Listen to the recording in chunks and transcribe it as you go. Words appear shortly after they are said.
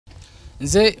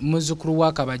Nze muzukuru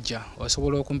wa Kabajja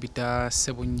osobola okumpita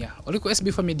Sebunya. Oli ku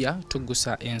SB4 MEDIA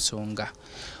tugusa ensonga.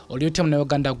 Oli otya mu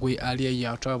Uganda gwe ali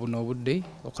eya otwa buno obudde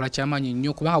okola kyamanyi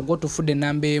nnyo kubanga gwo tufudde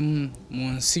namba emu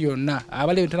mu nsi yonna.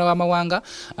 Abali ntana b'amawanga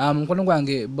mukono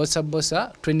gwange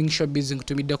bossa training showbiz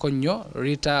nkutumiddeko nnyo,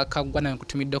 Rita Kagwa naye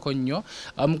nkutumiddeko nnyo,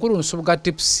 mukulu Nsubuga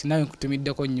tips naye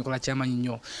nkutumiddeko nnyo kola kyamanyi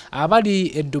nnyo. Abali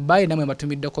e Dubai namwe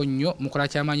batumiddeko nnyo mukola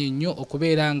kyamanyi nnyo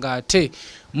okubeera nga ate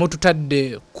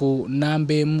mututadde ku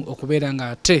namba emu okubeera nga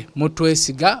ate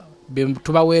mutwesiga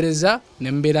tubaweereza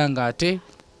ne mbeera nga ate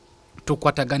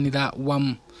tukwataganira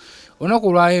wamu.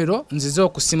 Olunaku lwaleero nzize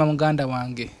okusima muganda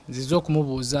wange, nzize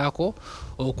okumubuuzaako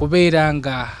okubeera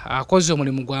nga akoze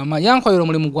omulimu gw'amaanyi, yankolera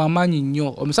omulimu gw'amaanyi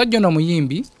nnyo. Omusajja ono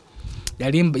omuyimbi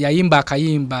yayimba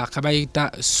akayimba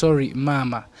kabayita Sorry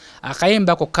Mama.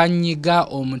 Akayimba ko kanyiga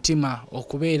omutima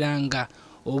okubeera nga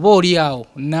oba oli awo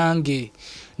nange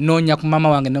noonya ku mama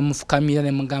wange nemufukamira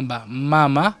ne mugamba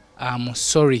mama I'm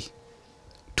sorry.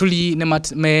 Tuli ne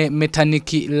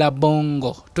Metanik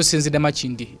Rabongo tusinzidde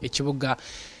Makindi ekibuga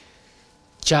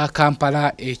kya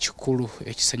Kampala ekikulu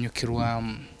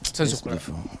ekisanyukirwamu.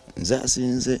 Nze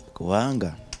asinze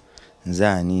kubanga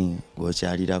nzani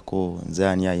gokyalirako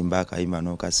nzani ayimba akayimba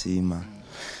n'okasiima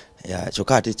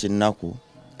kyokka ate kyennaku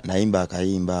nayimba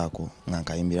akayimba ako nga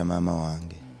nkayimbira maama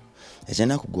wange.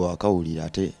 Ekyennaku gwe wakawulira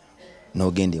ate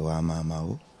n'ogende wa maama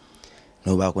wo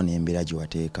n'obaako n'embeera gye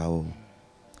wateekawo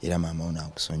era maama wo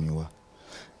n'akusonyiwa.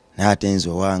 Naye ate nze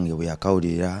owange bwe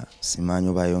yakawulira simanyi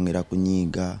oba yayongera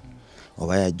kunyiiga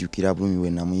oba yajjukira bulumi bwe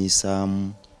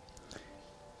namuyisaamu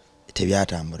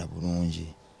tebyatambula bulungi.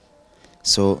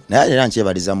 So naye era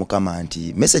nkyebaliza Mukama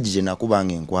nti message gye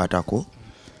nakubanga enkwatako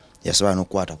yasobola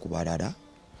n'okukwata ku balala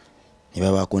ne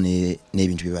babaako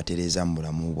n'ebintu bye batereeza mu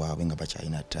bulamu bwabwe nga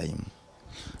bakyalina time.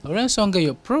 Olw'ensonga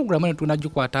eyo program eno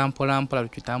tunagikwata mpola mpola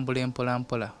tukitambula mpola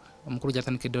mpola. Omukulu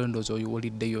gyatandikidde endowooza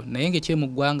oyiwuliddeyo naye ng'ekiri mu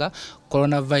ggwanga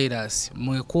coronavirus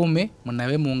mwekuume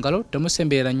munabe mu ngalo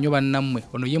temusemberera nnyo bannammwe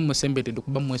ono ye musemberedde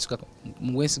kuba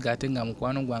muwesiga ate nga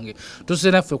mukwano gwange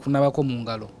tusuze naffe kunabako mu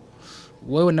ngalo.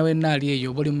 Wewe nawe naali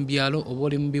eyo oba oli mu byalo oba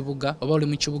oli mu bibuga oba oli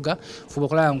mu kibuga fuba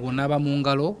okulaba ng'onaaba mu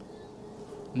ngalo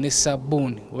ne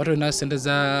sabbuuni oba tolina ssente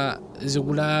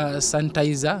zigula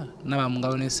sanitizer naba mu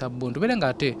ngalo ne sabbuuni tubeere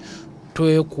nga ate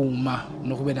twekuuma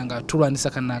n'okubeera nga tulwanisa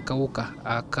kana akawuka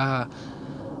aka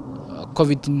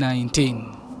COVID-19.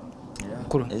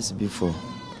 SB4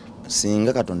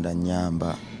 singa Katonda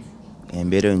nnyamba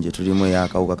embeera nje tulimu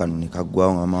ey'akawuka kano ne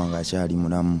kaggwawo nga mama wange akyali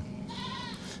mulamu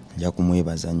nja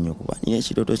kumwebaza nnyo kuba niyo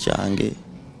ekirooto kyange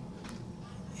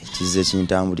ekizze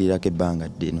kintambulirako ebbanga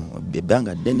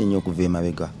ddene nnyo okuva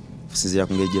emabega okusinziira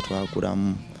ku ngeri gye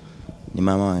twakulamu ne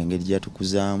maama wange engeri gye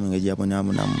yatukuzaamu engeri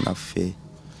gy'abonaabonamu naffe.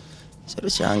 Ekyoto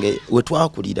kyange we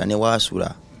twakulira ne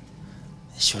waasula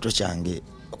ekyoto kyange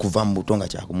okuva mu buto nga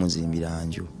kyakumuzimbira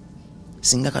nju.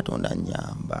 Singa Katonda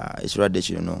nnyamba ekirwadde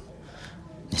kino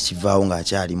ne kivaawo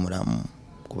ng'akyali mulamu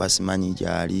kuba simanyi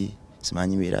gyali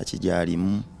simanyi beera ki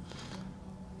gyalimu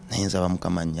naye nsaba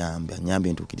Mukama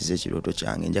nnyambe ntuukirize ekirooto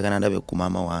kyange. Njagala ndabe ku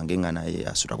maama wange nga naye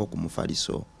asutako ku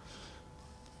mufaliso.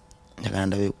 Njagala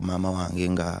ndabe ku maama wange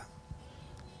nga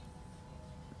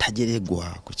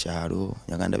tajeregwa ku kyalo.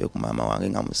 Njagala ndabe ku maama wange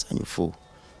nga musanyufu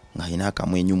nga alina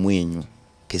akamwenyumwenyu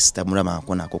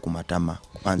kesitamulabako nako ku matama.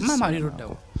 Mama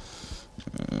aliruddawo?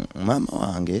 Maama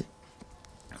wange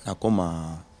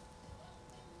nakoma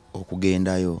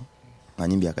okugendayo nga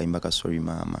nyimbye akayimba ka Sorry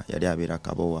Mama yali abeera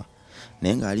Kabowa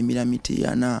naye ng'alimira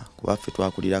Mitiyana kuba ffe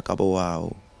twakulira Kabowa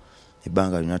awo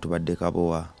ebbanga lyonna tubadde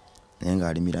Kabowa naye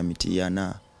ng'alimira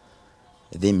Mitiyana.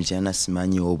 Then Mitiyana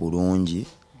simanyiwo bulungi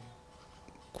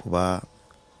kuba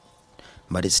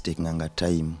mbadde siteekinganga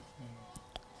time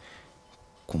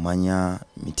kumanya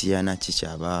Mitiyana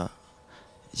kikyaba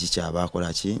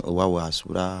akola ki oba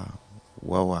waasula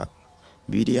wawa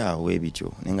biri awo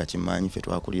ebityo naye nga kimanyi ffe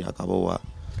twakulira Kabowa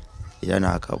era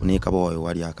ne Kabowa we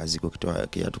wali akazigo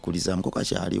ke yatukulizaamu ko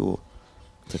kakyaliwo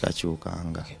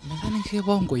tekakyukanga. Metanik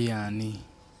Rabongo yaani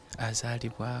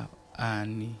azaalibwa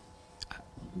ani?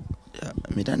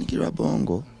 Metanik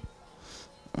Rabongo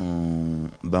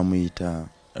bamuyita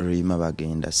Rima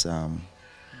bagenda Saamu.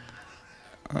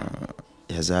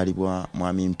 Yazaalibwa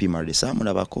mwami Mpima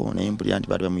saamulabako naye mpulira nti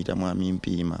baali bamuyita mwami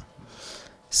Mpima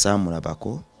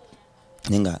saamulabako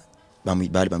naye nga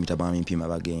baali bamuyita mwami Mpima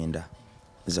bagenda.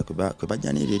 Kwe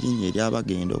bajja n'eryo erinnya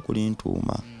eryabagenda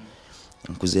okulintuuma.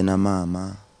 Nkuze na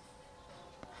maama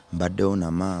mbaddewo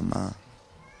na maama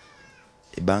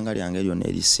ebbanga lyange lyonna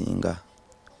erisinga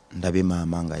ndabe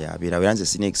maama nga yabeera. Era nze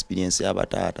sina experience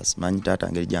y'abataata simanyi taata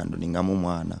ngeri gyandoningamu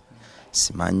mwana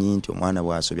simanyi nti omwana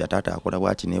bw'asobya taata akola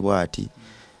bw'ati ne bw'ati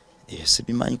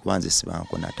sibimanyi kubanze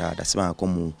sibanko na taata sibanko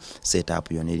mu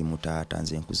setup yona eri mu taata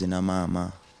nze nkuze na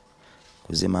maama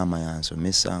kuze maama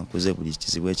yansomesa nkuze buli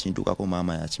kizibu ekintukako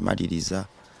maama yakimaliriza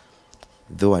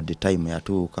though at the time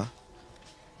yatuuka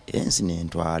ensi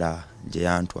nentwala gye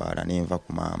yantwala nenva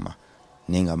ku maama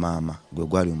nenga maama gwe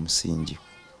gwali omusingi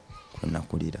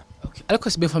kwenakulira. Ariko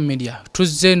SB4 MEDIA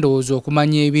tuzze ndowooza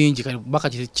okumanya ebingi baka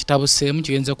kitabuseemu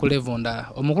kigenze ku level ndala.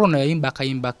 Omukulu ono yayimba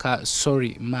akayimba ka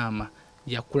sorry maama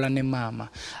yakula ne maama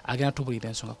agenda tubulira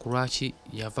ensonga ku lwaki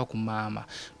yava ku maama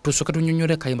tusooke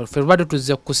tunnyonnyole kayimba ffe lubadde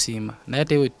tuzze kusiima naye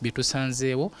ate bye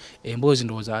tusanzeewo emboozi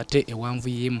ndowooza ate ewanvu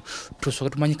yemu tusooke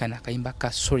tumanyikana akayimba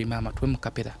ka sorry maama tuwe mu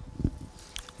kapera.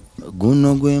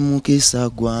 Guno gwe mukisa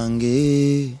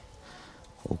gwange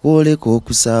okoleko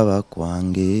okusaba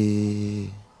kwange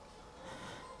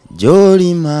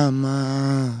gy'oli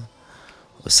maama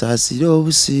osaasire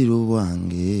obusiru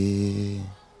bwange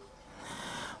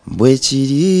bwe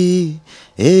kiri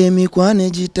emikwano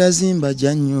egitazimba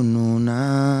gyannyonoona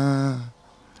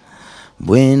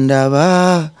bwe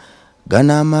ndaba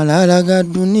gana amalala ga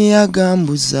duniya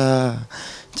gambuza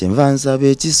kyenva nsaba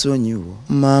ekisonyiwo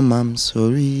mama I'm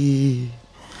sorry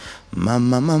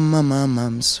mama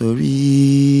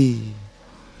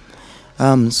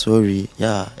I'm sorry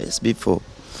yeah SB4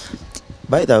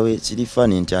 by the way kiri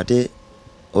funny nti ate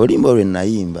olimbo lwe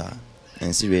nayimba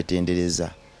ensi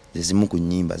lwetendereza zizimu ku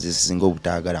nnyimba zisinga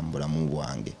obutaagala mu bulamu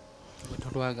bwange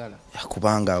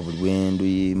kubanga buli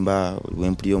bwenduyimba buli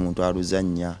bwempulira omuntu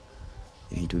aluzannya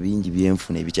ebintu bingi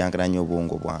byenfuna ebikyankalanya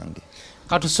obwongo bwange.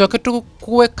 Katusooke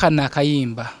tukuwekana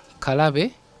akayimba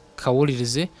kalabe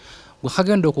kawulirize gwe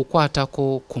kagenda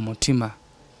okukwatako ku mutima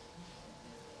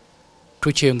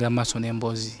tukyeyongera maaso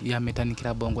n'emboozi ya Metanik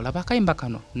Rabongo. Laba akayimba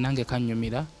kano nange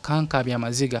kannyumira kankabya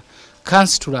amaziga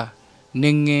kansitula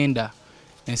n'eŋŋenda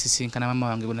ensisinkana mama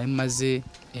wange bwe nali maze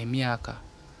emyaka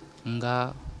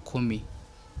nga 10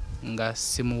 nga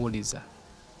simuwuliza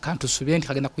kantusubire nti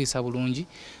kagenda kuyisa bulungi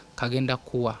kagenda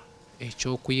kuwa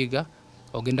ekyokuyiga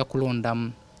ogenda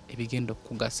kulondamu ebigenda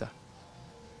okugasa.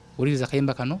 Wuliriza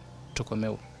akayimba kano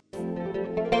tukomewo.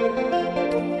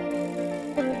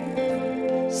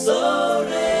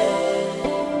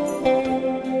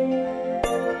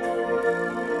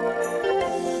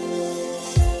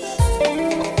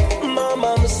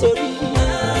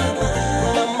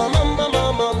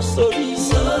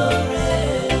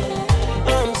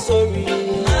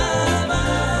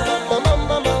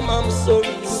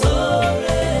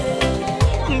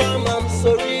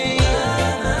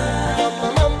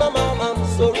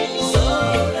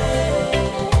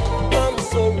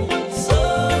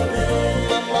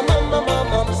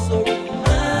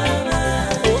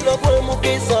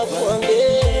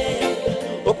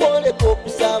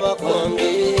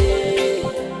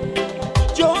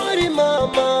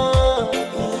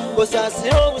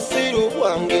 Osasire obusiru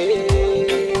bwange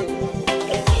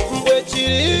bwe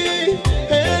kiri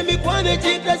emikwano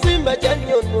egitazimba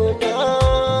gyannyonoona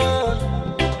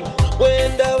bwe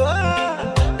ndaba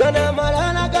gana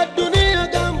amalala ga duniya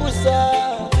gambuza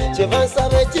kyenva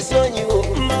nsaba ekisonyiwo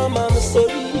mama I'm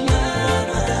sorry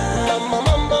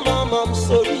mama I'm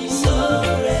sorry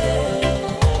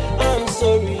I'm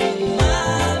sorry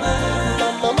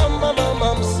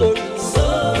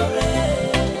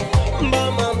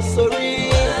mama I'm sorry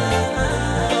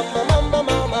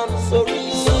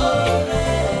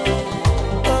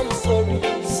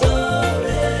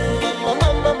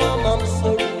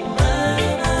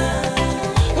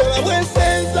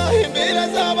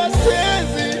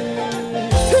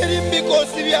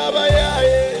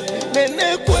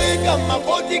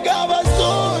Makoti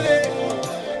gabasole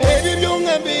ebyo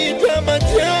ngambita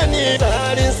matani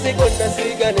tali nsiko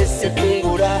nasiga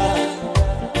nesikungula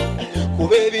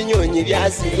kuba ebinyonyi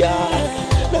byasiya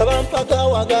nabampaka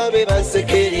wagabe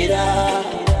bansekerera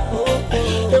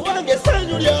ewange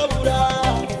sanyu lyabula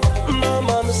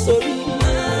mama I'm sorry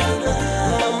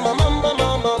mama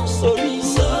I'm sorry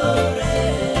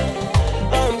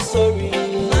I'm sorry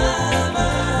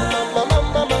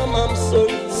mama I'm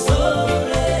sorry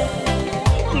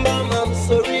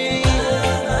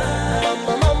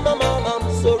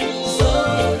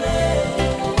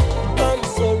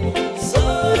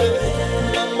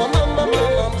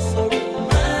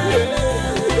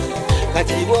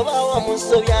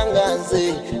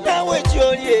Sobyanganze nawe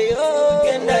kyolyeyo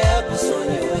genda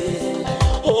yakusonyiwe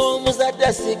omuzadde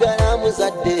asigala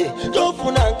muzadde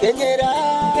tofuna nkenyera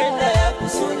genda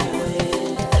yakusonyiwe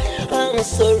I'm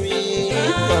sorry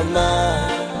mama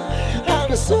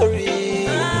I'm sorry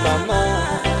mama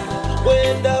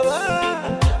wendaba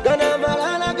gana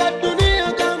amalala ga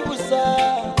duniya gambuza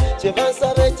kyenva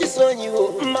nsaba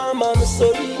ekisonyiwo mama I'm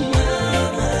sorry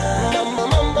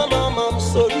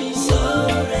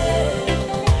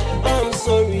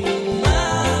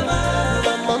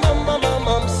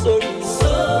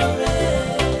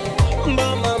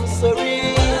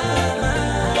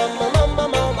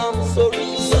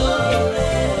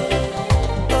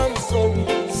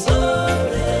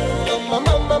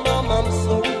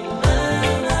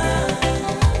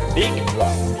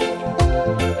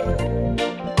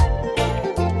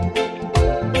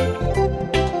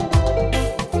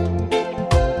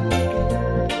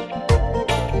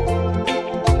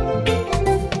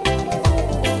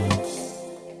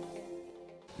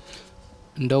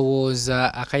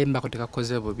ndowooza akayimba ko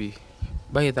tekakoze bubi.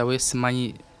 By the way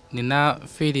simanyi nina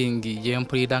feeling je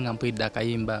mpulira nga mpulidde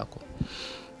akayimba ako.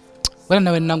 Wala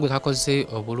nawe nangu kakoze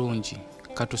obulungi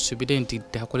katusubire nti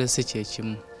tekakolese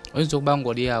kyekimu. Oyinza okuba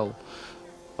ng'oli awo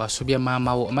wasobya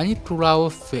maama wo omanyi tulwawo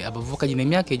ffe abavubuka gino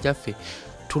emyaka ejjaffe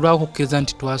tulwawo okukkiriza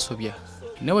nti twasobya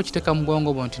naye okiteeka mu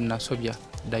bwongo bwo nti nasobya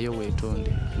ddayo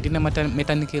weetonde. Ndina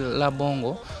Metanik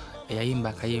Rabongo eyayimba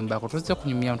akayimba ako tuzze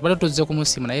kunyumya tubadde tuzze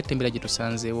kumusiima naye ettembera gye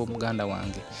tusanzeewo muganda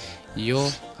wange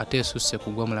yo ate esusse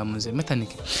kugwa mulamuzi. Metanik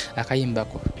akayimba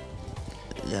ko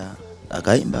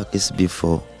akayimba ka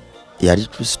SB4 yali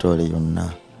true story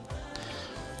yonna.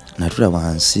 Natula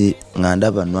wansi nga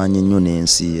ndaba nnwanye nnyo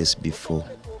n'ensi SB4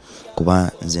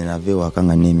 kuba nze nave waka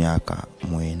nga n'emyaka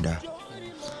 9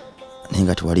 naye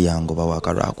nga tewali yangoba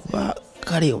waka lwakuba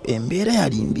kale embeera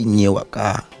yali mbi nnyo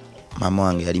waka. Maama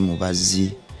wange yali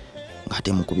mubazi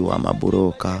ng'ate mukubi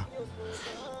w'amabulooka.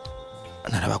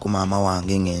 Nalaba ku maama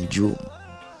wange ng'enju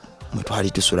mwe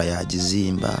twali tusula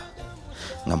yagizimba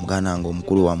nga muganda wange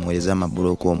omukulu wamuweereza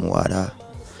amabulooka omuwala.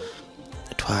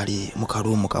 Twali mu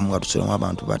karuumu kamu nga tusulamu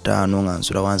abantu 5 nga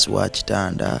nsula wansi wa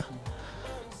kitanda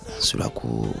nsula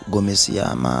ku gomesi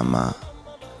ya maama.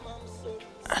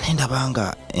 Nendaba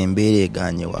nga embeera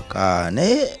eganye waka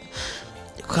naye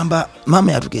kugamba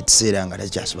maama yatuka ekiseera nga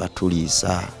takyasobola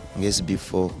tuliisa nga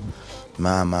SB4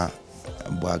 maama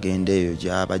bwagenda eyo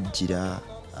gy'abajjira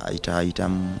ayita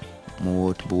mu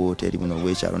wooteri buno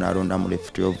obwekyalo n'alondamu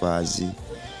leftovers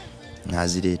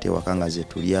n'azireeta ewaka nga ze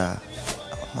tulya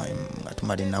nga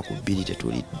tumala ennaku 2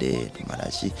 tetulidde tumala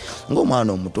ki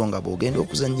ng'omwana omuto nga bw'ogenda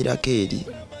okuzannyirako eri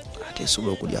ate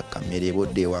esobola okulya kamere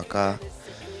ebodde ewaka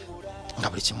nga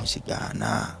buli kimu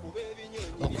kigaana.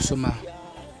 Okusoma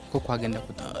ko kwagenda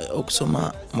kuta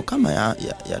okusoma mukama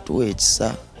yatuwa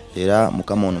ekisa era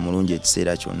mukama ono mulungi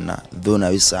ekiseera kyonna dho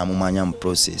nabisaamu manya mu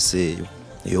process eyo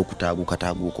ey'okutaaguka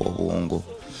obwongo.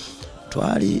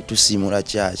 Twali tusiimula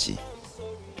kyaki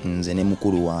nze ne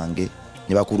mukulu wange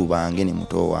ne bakulu bange ne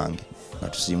muto wange nga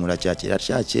tusiimula kyaki era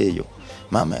kyaki eyo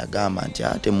maama yagamba nti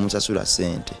ate munsasula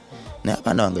ssente naye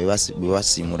abaana bange bwe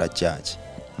basiimula kyaki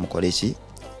mukole ki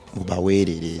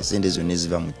mubaweerere sente zonna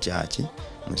eziva mu kyaki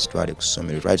muzitwale ku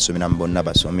ssomero. Twali tusomera mu Bonna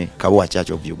Basome Kabowa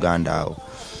Church of Uganda awo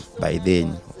by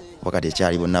then wakati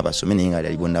ekyali Bonna Basome naye nga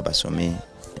lyali Bonna Basome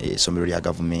essomero lya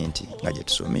gavumenti nga gye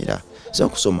tusomera. So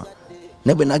okusoma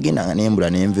ne bwe nagenda nga nembula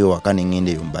nenva ewaka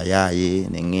nengenda eyo mbayaaye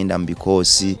nengenda mu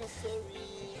bikoosi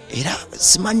era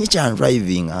simanyi kya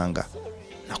driving anga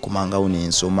nakumangawo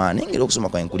nensoma nengera okusoma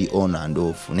kwange kuli on and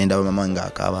off nendaba mama nga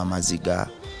akaaba amaziga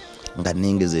nga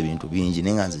nengeza ebintu bingi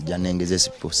naye nga nzijja nengeza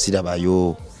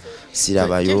SB4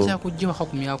 sirabayo kyakujjibako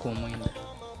ku myaka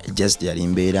 9 just yali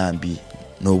mbeera mbi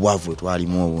n'obwavu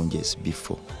twalimu obungi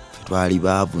SB4 twali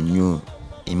baavu nnyo.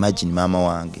 Imagine maama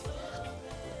wange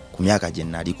ku myaka gye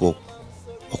naliko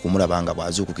okumulaba nga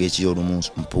bwazuukuka ekiro olumu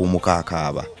mpuumuka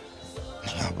akaaba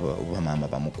oba maama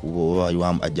bamukuba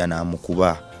oba ajja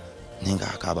n'amukuba naye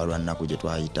nga akaaba lwa nnaku gye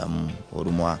twayitamu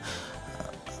olumu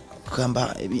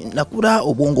kugamba nakula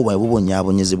obwongo bwawe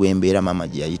bubonyaabonyezebwa embeera maama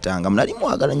gye yayitanga nali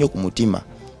mwagala nnyo ku mutima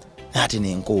ate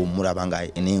nenkowo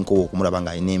okumulaba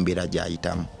nga alina embeera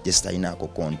gy'ayitamu gye sitalinaako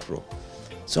control.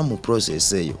 So mu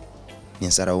process eyo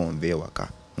nensalawo nve ewaka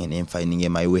ngene finding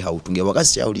my way how to ngewaka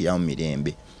sikyawulira mu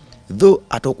mirembe though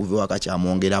ate okuva ewaka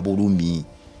kyamwongera bulumi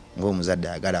ng'omuzadde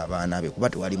ayagala abaana be kuba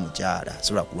tewali mukyala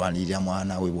asobola kulwanirira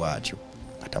mwana we bw'atyo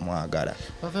atamwagala.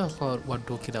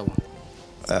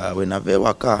 Bwe nava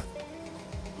ewaka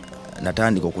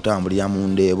natandika okutambulira mu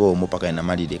Ndeebo omwo paka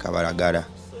namalira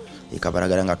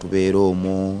ekabalagala nga tubeera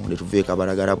omwo ne tuva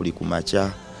ekabalagala buli ku makya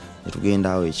ne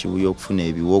tugenda awo ekibuya okufuna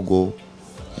ebiwogo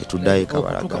ne tuddayo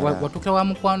ekabalagala. Watuuka wa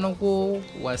mukwano gwo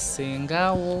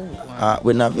wasengaawo?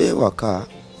 Bwe nava ewaka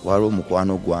waliwo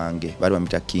omukwano gwange bali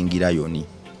bamuyita King Lion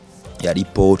yali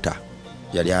poota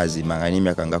yali azima nga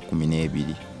n'emyaka nga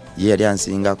 12 ye yali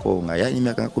ansingako nga yali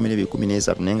n'emyaka nga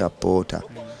 12-13 naye nga poota.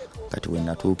 Kati we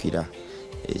natuukira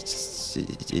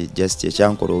just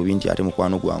ekyankola obubi nti ate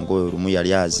mukwano gwange oyo olumu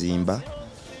yali azimba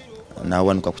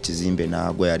n'awanuka ku kizimbe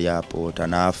n'agwa yali apoota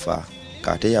n'afa.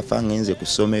 Kate yafa ngenze ku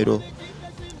ssomero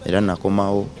era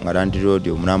nakomawo nga Land Road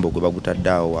omulambo gwe bagutadde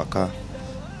awo waka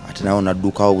ate nawo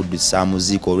naddukawo buddusi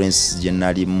saamuziika olw'ensi gye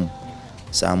nalimu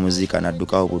saamuziika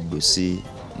naddukawo buddusi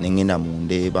nengenda mu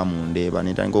Ndeeba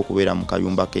netandika okubeera mu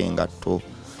kayumba k'engatto.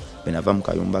 Bwe nava mu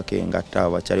kayumba k'engatto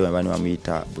awo bakyali bani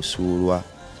bamuyita Busuulwa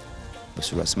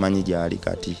simanyi gyali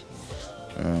kati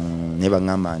ne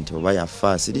baŋŋamba nti oba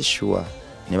yafa siri sure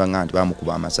ne baŋŋamba nti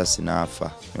bamukuba amasasi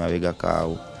n'afa ne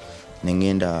mabegakaawo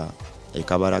nengenda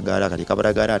ekabalagala kati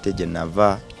ekabalagala ate gye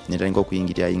nava netandika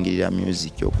okuyingirira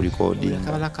music okurecording.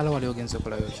 Kabalagala wali ogenze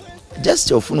okolayo ki?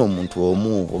 Just ofuna omuntu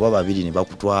omu oba babiri ne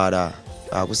bakutwala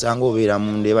akusanga obeera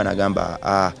mu ndeeba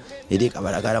nagamba eri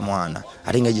Kabalagala mwana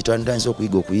ate nga gitwandise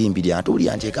okuyiga okuyimbirira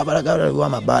atulya nti Kabalagala wa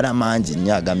mabaala mangi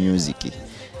nnyo aga music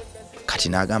kati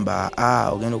nagamba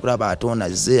ogenda okulaba atona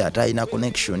ze atalina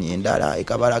connection endala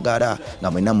Kabalagala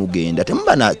nga mwena mugenda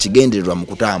temuba na kigendererwa mu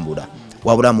kutambula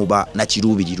wabula muba na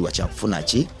kiruubirirwa kya kufuna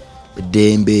ki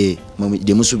dembe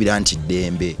demusubira nti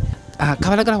dembe.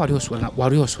 Kabalagala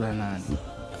wali osula nani?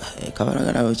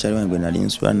 Kabalagala okyali wange nali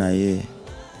nsula naye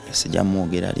sijja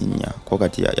mwogera linnya ko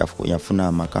kati yafuna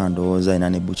amakandooza ina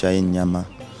ne bucha y'ennyama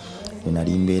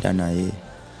nali mbeera naye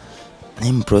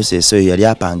mu process eyo yali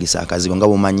apangisa akazigo nga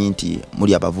bumanyi nti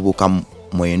muli abavubuka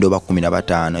mwendo ba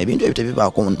 15 ebintu ebyo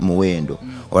tebibaako muwendo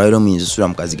olwaliro muyinza osula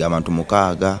mu kazigo abantu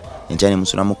 6 enkyane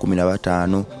musulamu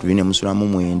 15 tuline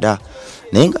musulamu 9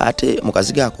 naye nga ate mu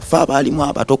kazigo ako fa abaalimu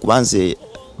abato kubanze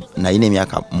nalina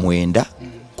emyaka 9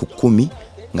 ku 10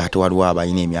 ng'ate waliwo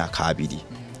abalina emyaka 2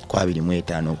 ku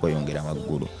 25 okweyongera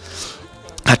waggulu.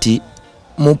 Kati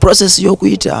mu process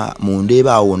y'okuyita mu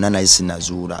ndeeba awo naye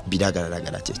sinazuula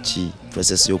biragalalagala kyeki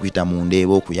process y'okuyita mu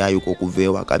ndeeba okuyayuka okuva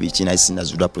ewaka biki naye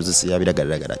sinazuula process ya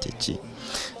biragalalagala kyeki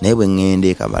naye bwe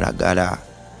ŋŋenda Kabalagala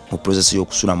mu process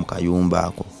y'okusula mu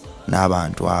kayumba ako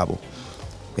n'abantu abo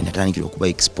bwe natandikira okuba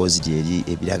exposed eri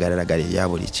ebiragalalagala ebya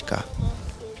buli kika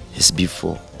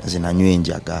SB4 nze nanywa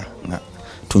enjaga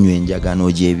tunywa enjaga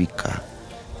n'ogyebikka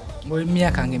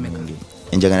myaka ngemeka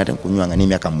enjaga nate kunywanga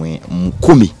n'emyaka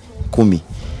 10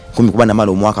 kuba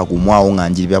namala omwaka gumwawo nga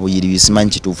njiribya buyiri simanyi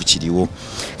kituufu kiriwo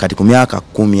kati ku myaka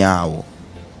 10 awo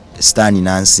Stan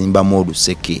nansimba modu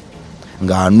seke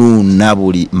nga nuuna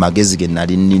buli magezi ge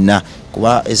nali nina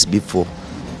kuba SB4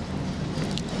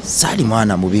 sali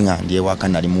mwana mubi nga ndi ewaka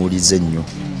nali muwulize nnyo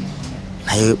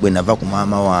naye bwe nava ku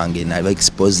maama wange nali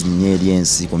exposed nnyo eri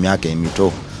ensi ku myaka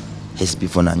emito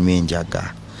SB4 nanywa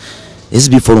enjaga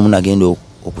SB4 omu nagenda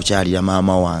okukyalira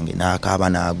maama wange n'akaaba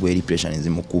n'agwa eri pressure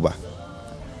nezimukuba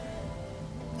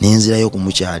nenzirayo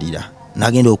okumukyalira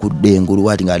nagenda okuddengulu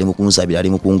wati nga ali mu kunsabira ali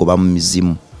mu kungoba mu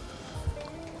mizimu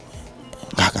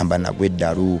ng'agamba nagwa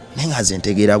eddalu naye nga nze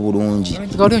ntegeera bulungi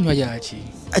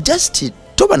just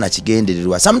toba na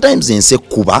kigendererwa sometimes ensi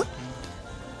ekkuba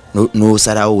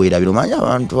n'osalawo weerabira omanyi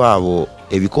abantu abo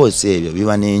ebikoosi ebyo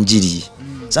biba n'enjiri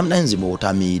sometimes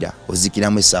bw'otamiira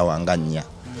ozikiramu essaawa nga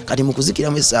 4 kati mu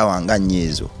kuzikiramu essaawa nga 4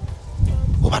 ezo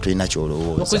oba tolina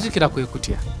kyolowooza okuzikira kwe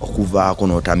kutya okuvaako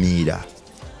n'otamiira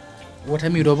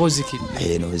wotamiira oba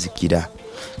ozikidde n'ozikira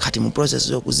kati mu process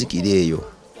y'okuzikira eyo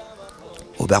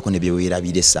obaako ne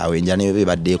byeweerabira essaawa enjala neyo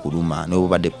bebadde ekuluma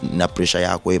n'obadde na pressure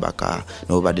yakwebaka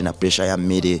n'obadde na pressure ya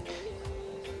mmere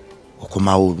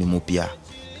okomawo bimupya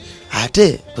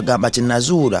ate kagamba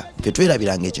kyenazuula ffe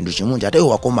twerabiranga ekintu kimu nti ate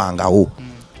wakomangawo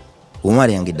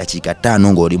omalanga eddakiika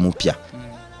 5 ng'oli mupya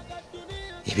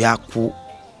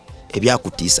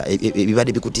ebyakutiisa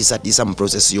ebibadde bikutiisatiisa mu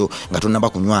process yo nga tonaba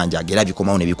kunywanja era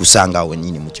bikomawo ne bikusangawo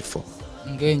nnyini mu kifo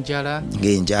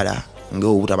ng'enjala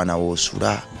ng'obutaba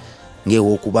nawoosula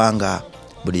ng'ewokubanga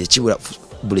buli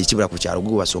ekibula ku kyalo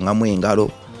gwe wasongamu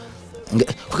engalo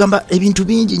kugamba ebintu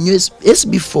bingi nnyo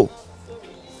SB4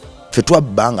 ffe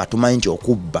twabba nga tumanyi nti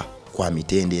okubba kwa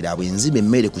mitendera bwenziba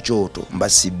emmere ku kyoto mba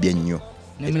sibbye nnyo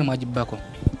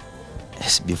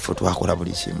SB4 twakola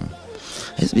buli kimu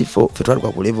SB4 ffe twaluka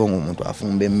ku level ng'omuntu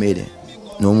afumba emmere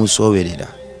n'omusoberera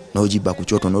n'ogibba ku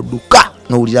kyoto n'odduka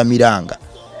n'owulira miranga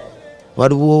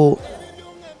waliwo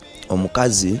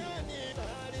omukazi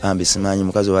ambi simanyi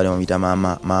mukazi wali omuyita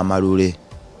maama Lule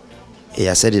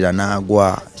eyaserera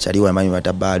n'agwa kyali wamanyi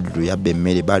bata Badru yabba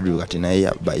emmere Badru kati naye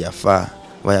yafa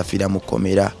bayafiira mu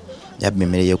kkomera yabba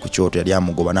emmere ye ku kyoto yali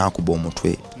amugoba n'akuba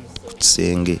omutwe ku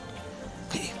kisenge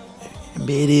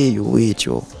embeera eyo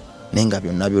weetyo naye nga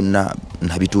byonna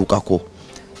nabituukako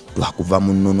lwakuva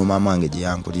mu nnono maama wange gye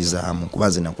yankulizaamu kuba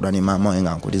nze nakula ne maama wange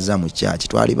nga nkuliza mu kyaki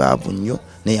twali baavu nnyo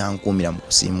naye yankuumira mu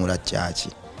kusiimuula kyaki.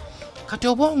 Kati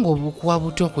obwongo bukuwa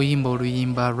buti okuyimba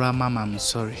oluyimba lwa Mama I'm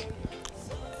Sorry?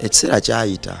 Ekiseera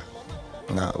kyayita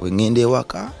nga wengenda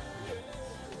ewaka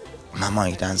maama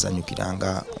wange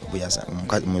tansanyukiranga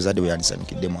muzadde bwe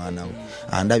yandisanyukidde mwana we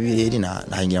andabira eri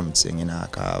n'ayingira mu kisenge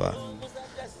n'akaaba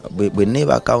bwe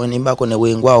neebakawe nembako ne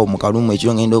wengwawo mu kalumu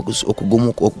ekiro ngenda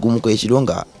okugumuka ekiro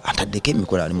nga ataddeko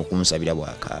emikola ali mu kumusabira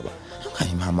bw'akaaba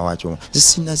kali maama wakyo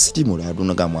sina siri mulalu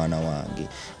nga mwana wange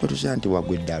otusha nti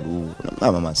wagwe ddalu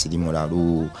maama siri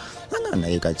mulalu nga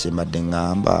naye kaki mbadde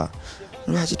ngamba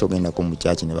lwaki togendako mu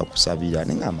kyaki ne bakusabira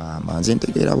nenga maama nze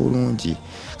ntegeera bulungi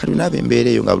kati naba embeera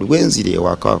eyo nga buli gwenzire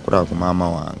ewaka akola ku maama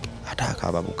wange ate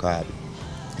akaaba bukaabi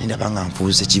ndaba nga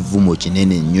nfuuse kivumo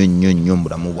kinene nnyo mu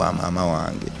bulamu bwa maama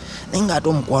wange naye nga ate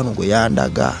omukwano gwe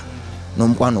yandaga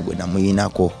n'omukwano gwe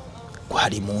namuyinako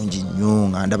gwali mungi nnyo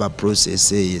nga ndaba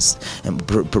process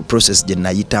gye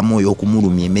nayitamu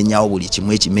ey'okumulumya emenyawo buli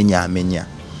kimu ekimenya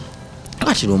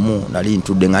kati lumu nali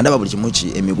ntudde nga ndaba buli kimu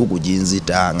emigugu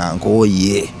ginzita nga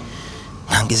nkooye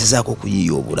nga ngezezaako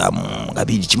okuyiiya obulamu nga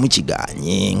buli kimu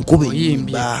kiganye nkuba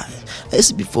ennyimba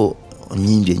SB4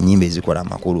 nnyimba ennyimba ezikola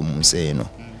amakulu mu nsi eno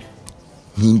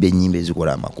ennyimba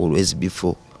ezikola amakulu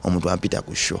SB4 omuntu ampita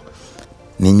ku show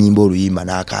n'ennyimba oluyimba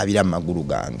n'akaabira mu magulu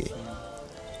gange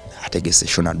ategese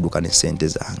show nadduka ne ssente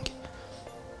zange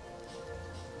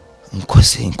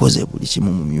nkoze buli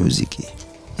kimu mu music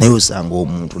naye osanga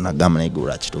omuntu nagamba naye gwe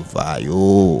lwaki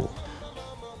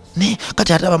ne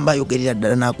kati ate abamu bayogerera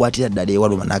ddala n'akwatira ddala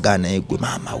ewaluma nagamba naye gwe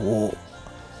maama wo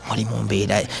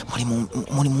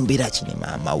muli mu mbeera kini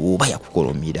maama wo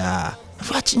bayakukolomera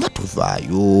lwaki nga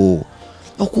tuvaayo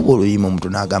okuba oluyima omuntu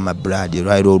n'agamba brad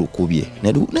lwaliro olukubye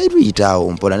ne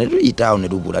luyitaawo mpola ne luyitaawo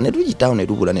ne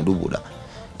lubula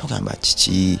tugamba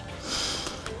kiki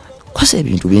kwasa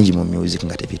ebintu bingi mu music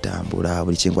nga tebitambula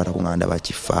buli kyenkwata ku nganda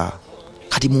bakifa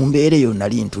kati mu mbeera eyo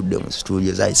nali ntudde mu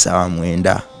studio zayisaawa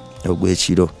 9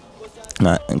 ogw'ekiro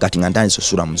ngati nga ntandise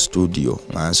osula mu studio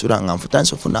nga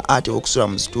ntandise ofuna ate okusula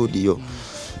mu studio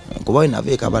kuba we nava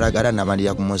ekabalagala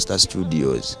namalira ku Monster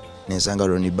Studios nensanga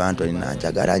Ronnie Bantu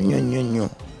alinanjagala nnyo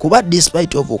kuba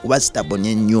despite of okuba stable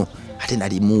nnyo ate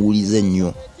nali muwulize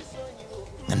nnyo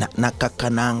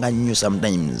nakakkananga nnyo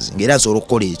sometimes ng'era asobola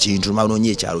okukola ekintu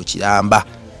lumalonye ekyalo kiramba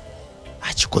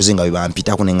akikoze nga bwe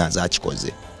bampitako ne nga nze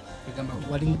akikoze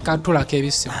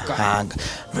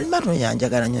Ronnie Bantu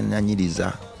yanjagala nnyo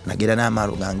nanyiriza nagera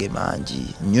n'amaalo gange mangi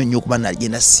nnyo okuba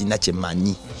nagenda sina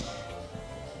kyemanyi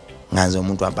nga nze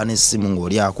omuntu ampa n'essimu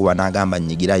ng'oli akuba n'agamba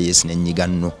nnyigira yes n'ennyiga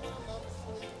nno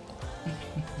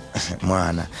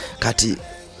mwana kati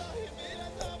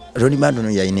Ronnie Bantu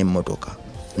yalina emmotoka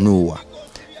nuwa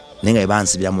naye nga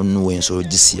bebansibiramu nuwa ensolo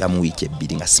gisiramu wiiki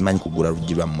 2 nga simanyi kugula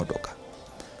luggi lwa mmotoka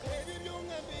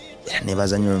era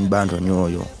nebaza nnyo Ronnie Bantu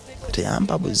oyo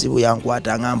teyampa buzibu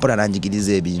yankwatanga mpola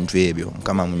nanjigiriza ebintu ebyo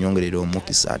mukama munyongerera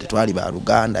omukisa tetwali ba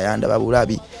Uganda yandaba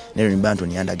bulabi ne Ronnie Bantu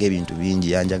yandaga ebintu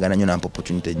bingi yanjagala nnyo nampa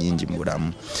opportunity nyingi mu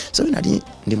bulamu so nali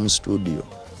ndi mu studio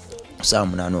saa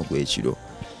 8 ogw'ekiro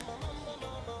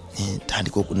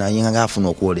tandika okunaye nga afuna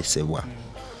okwolesebwa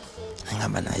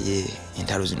ngamba naye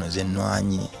entalo zino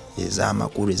z'ennwanyi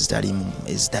ez'amakulu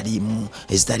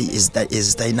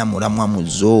ezitalina mulamwa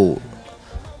muzo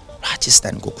lwaki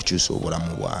okukyusa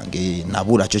obulamu bwange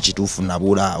nabula kyo kituufu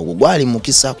nabula ogwo gwali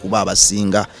mukisa kuba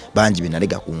abasinga bangi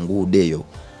benalega ku nguudo eyo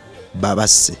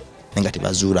babasse naye nga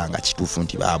tebazuulanga kituufu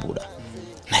nti baabula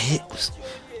naye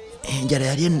enjala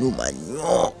yali ennuma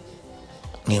nnyo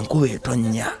ng'enkuba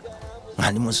etonnya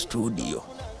nga ndi mu studio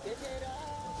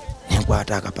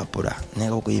nenkwata akapapula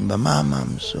neka okuyimba maama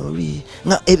musori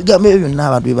nga ebigambo ebyo byonna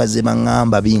abantu bebaze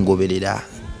baŋŋamba bingoberera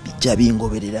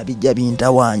bijja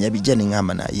bintawanya bijja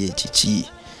neŋŋamba naye kiki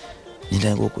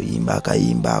nentandika okuyimba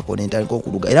akayimba ako nentandika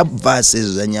okuluga era vaasi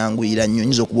ezo zanyanguyira nnyo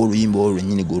nyinza okuba oluyimba olwo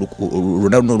lwennyini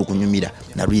lwonna luna olukunyumira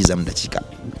naluyiza mu dakiika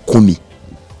 10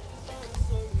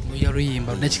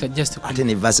 ate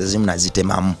ne vaasi ezimu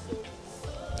nazitemamu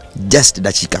just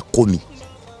dakiika 10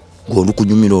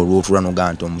 ng'olukunyumira olwotula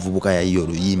nogamba nti omuvubuka yayiye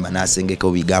oluyimba n'asengeka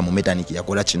obigambo Metanik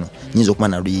yakola kino nyinza okuba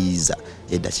naluyiza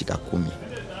eddakiika 10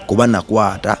 kuba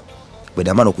nakwata bwe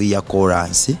namala okuyiya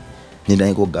koransi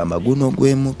nentandika okugamba guno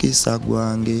gwe mukisa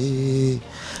gwange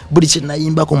buli kye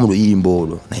nayimbako mu luyimba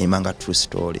olwo nayimbanga true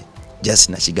story just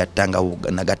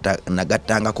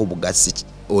nagattangako bugasi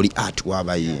oli ati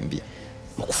w'abayimbi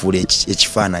okufuula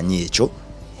ekifaananyi ekyo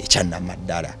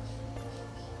ekyannamaddala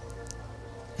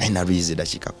naluyiza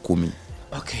eddakiika 10.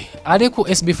 Okay. Ali ku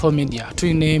SB4 MEDIA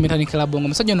tulina Metanik Rabongo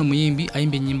musajja no muyimbi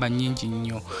ayimba ennyimba nnyingi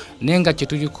nnyo nenga kye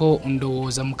tuliko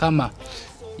ndowooza mukama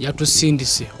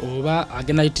yatusindise oba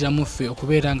agenda yitiramu ffe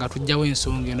okubeera nga tujjawo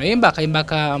ensonga eno yemba akayimba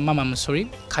ka mama musori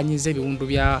kanyiza ebiwundu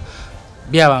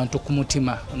by'abantu ku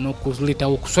mutima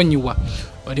n'okuleetawo okusonyiwa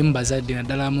oli mu bazadde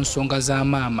naddala mu nsonga za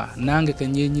maama nange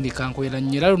kenyenyini kankoera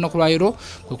nnyo era lunaku lwayiro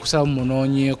kwe kusaba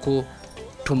munoonyeeko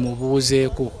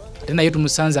tumubuuzeeko ate naye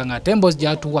tumusanza nga ate emboozi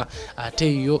gyatuwa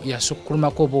ate yo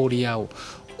yasukkulumako oba oliawo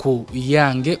ku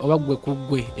yange oba gwe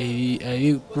kuggwe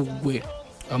eri kuggwe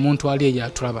omuntu ali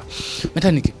eyatulaba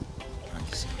Metanik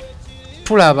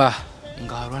tulaba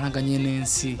nga lwanaganye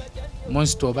n'ensi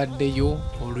monster obaddeyo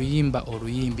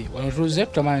oluyimbi wano tuze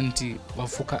tutama nti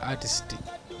wafuuka artist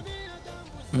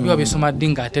biba bisoma ddi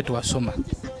nga ate tuwasoma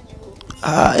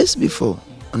SB4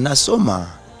 nasoma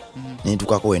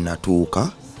nentukako we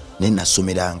natuuka naye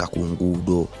nasomeranga ku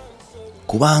nguudo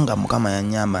kubanga mukama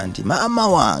yanyamba nti maama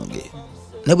wange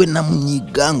ne bwe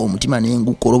namunyiga ng'omutima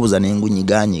n'engukoloboza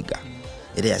n'engunyiganyiga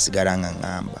era yasigala nga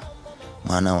ngamba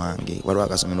mwana wange waliwo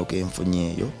akasomero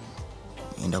k'enfunye eyo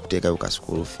ngenda kuteekayo ka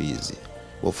school fees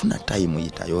ofuna time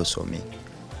yitayo osome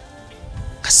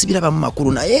kasibira bamu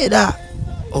makulu naye era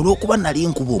olw'okuba nali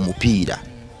nkuba omupiira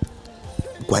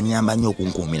gwanyamba nnyo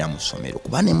okunkuumira mu ssomero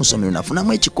kuba ne mu ssomero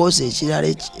nafunamu ekikoosi ekirala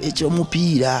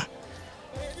eky'omupiira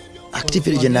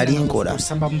activity gye nali nkola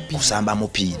kusamba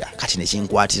mupiira kati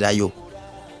nekinkwatirayo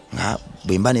nga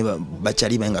bwe mba ne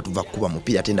bakyali baye nga tuva kukuba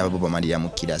mupiira ate ndaba bo bamalira mu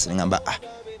kirasi ne ngamba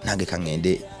nange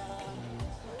kangende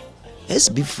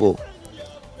SB4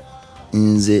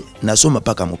 nze nasoma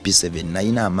paka mu P7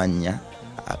 nalina amannya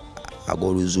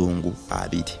ag'oluzungu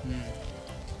 2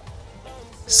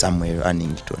 Samuel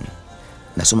Annington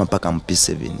nasoma paka mu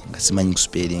P7 nga simanyi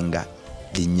kuspellinga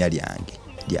linnya lyange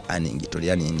lya Annington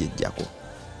lya ninjejjako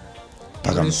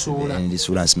paka ndi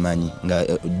sura simanyi nga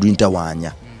Dwinta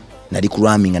wanya nali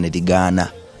kulwaminga ne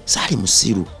ligana sali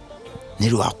musiru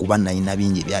nelwakuba nalina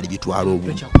bingi byali bitwala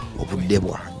obudde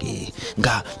bwange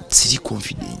nga siri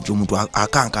confident omuntu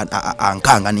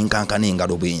ankanga ninkankana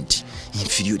engalo bwenti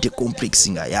inferiority complex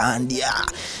nga yandya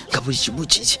nga buli kimu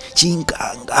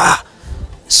kinkanga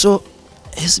so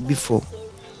SB4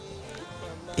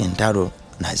 entalo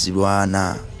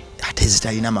nazirwana ate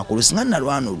zitalina makulu singa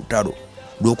nalwana olutalo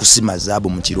lw'okusima zaabu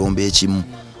mu kirombe ekimu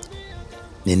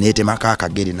neneetemako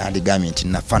akagere nandigambye nti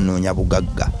nafa noonya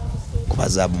bugagga kuba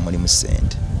zaabu mulimu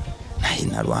ssente naye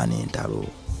nalwana entalo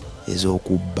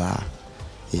ez'okubba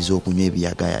ez'okunywa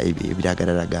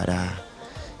ebiragalalagala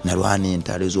nalwana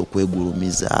entalo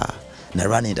ez'okwegulumiza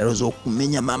nalwana entalo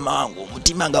ez'okumenya mama wange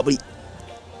omutima nga buli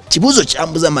kibuuzo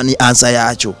kyambuza mani ansa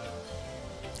yakyo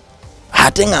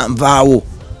ate nga nvaawo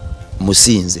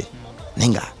musinze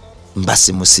nenga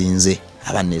mbasi musinze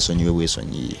aba neesonyiwe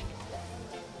bwesonyiye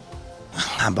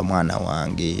ngamba mwana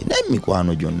wange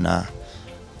n'emikwano gyonna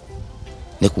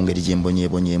ne ku ngeri gye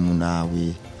mbonyeebonyeemu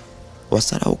naawe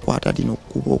wasalawo okwata lino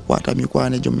okkuba okwata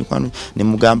mikwano egyo mikwano ne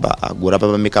mugamba agolaba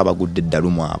bameka abagudde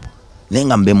eddalumu abo naye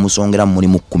nga mbe musongera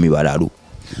mulimu 10 balalu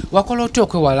wakola otya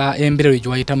okwewala embeerero gye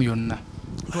wayitamu yonna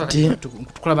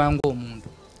tukulaba ng'omuntu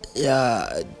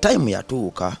time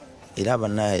yatuuka era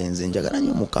banaye nze njagala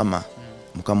nnyo mukama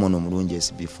ono omulungi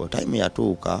SB4 time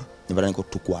yatuuka ne balaniko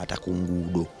tukwata ku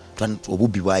nguudo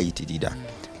obubbi bwayitirira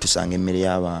tusanga emmere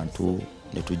y'abantu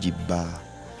ne tugibba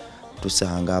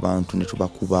tusanga abantu ne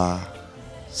tubakuba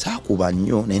saakuba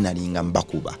nnyo naye nalinga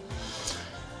mbakuba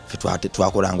ffe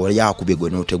twakolanga oli yakubye gwe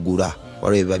n'otegula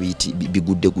waliwo babiti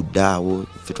bigudde awo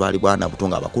ffe twali bwana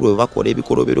butonga abakulu bwe bakola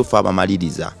ebikolobero ffe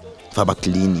abamaliriza ffe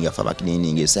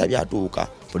abacleaning ebiseera byatuuka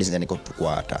polisi niko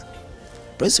tukwata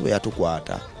polisi bwe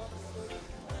yatukwata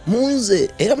munze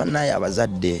era bannaye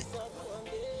abazadde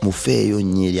mufeeyo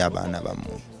nnyo eri abaana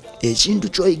bammwe ekintu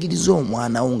kyoyigiriza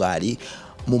omwana wo ng'ali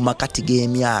mu makati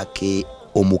g'emyaka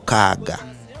 6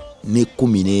 ne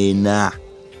 14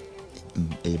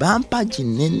 ebampa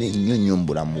kinene nnyo nnyo mu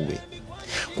bulamu bwe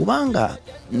kubanga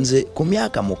nze ku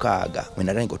myaka 6 bwe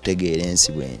natandika okutegeera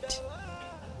ensi bwe nti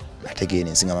nategeera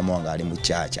ensi nga mama wange ali mu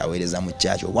kyaki aweereza mu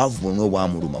kyaki obwavu bwonna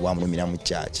bwamulumira mu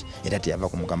kyaki era teyava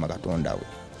ku Mukama Katonda we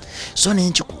so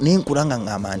nenkula nga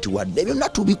ngamba nti wadde byonna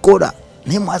tubikola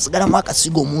naye mwasigalamu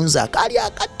akasigo munze akaali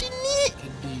akatini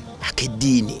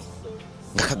akeddiini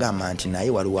nga kagamba nti naye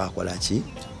waliwo akola ki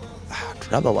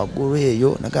tulaba waggulu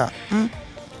eyo naga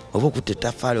oba okutta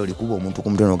ettaffaali olikuba omuntu ku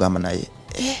mutwe n'ogamba naye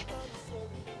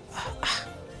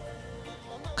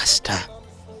kasita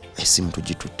esimu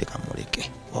tugitutte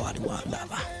kamuleke wali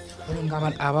wandaba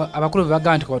abakulu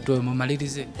bebagaa nti kwatwe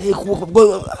mumalirize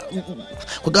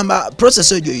kugamba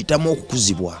process eyo gyoyitamu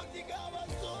okukuzibwa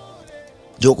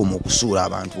gyokoma okusuula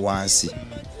abantu wansi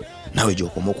nawe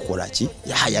gyokoma okukola ki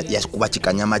yakuba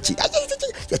kikanyama ki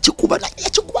yakikuba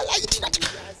layiti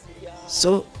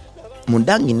so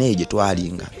mundangi neyo gye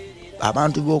twalinga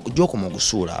abantu gyokoma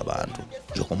okusuula abantu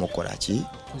gyokoma okukola ki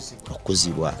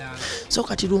okuzibwa so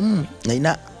kati lumu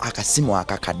nalina akasimu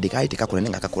akakadde kaali tekakola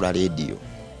nenga kakola rediyo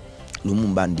lumu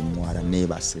mba ndi mwala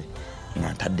neebase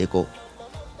nga ntaddeko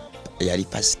yali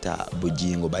pasita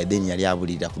Bugingo by then yali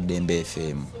abulirira ku Dembe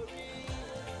FM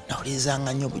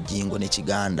nawulizanga nnyo Bugingo ne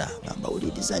Kiganda nga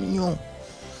mbawuliriza nnyo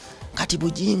kati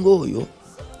Bugingo oyo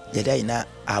yali alina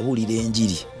abulira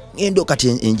enjiri ngendo kati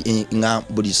nga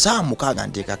buli saa 6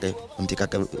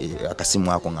 nteekake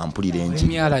akasimu ako nga mpulira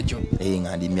enjiri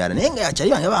nga ndi myala naye nga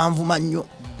yakyali bange banvuma nnyo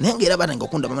naye nga era batandika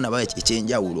okundaba nabo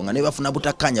ekyenjawulo nga ne bafuna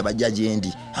butakkanya bajja gye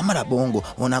ndi Rabongo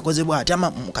ono akoze bw'ati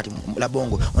kati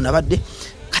Rabongo ono abadde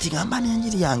kati ngamba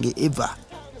n'enjiri yange eva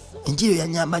enjiri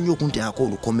yanyamba nnyo okunteekako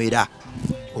olukomera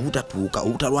obutatuuka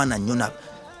obutalwana nnyo na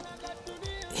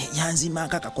yanzima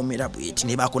akakomera bweti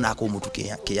ne bako nako omuntu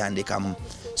keyandekamu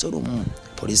so lumu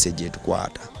polisi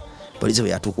ejetukwata polisi bwe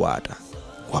yatukwata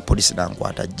kwa polisi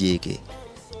nankwata jeke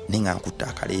ninga nkuta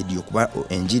akaledio kuba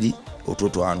enjiri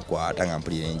ototwankwata nga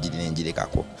mpulira enjiri nenjiri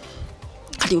kako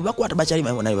kati bakwata bachali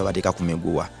naye babateka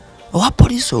kumeguwa owa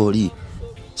polisi oli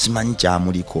simanyi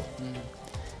kyamuliko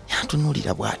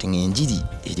yantunulira bwati ng'enjiri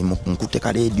eri mu nkutte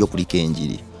kaledio kuliko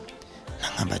enjiri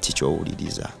nangamba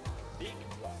kikyowuliriza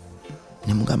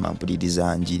ne mugamba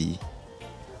mpuliriza njiri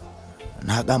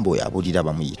n'agamba oyo abulira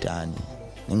bamuyitaani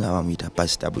nenga bamuyita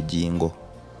Pastor Bujingo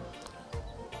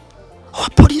owa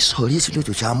polisi oli ekintu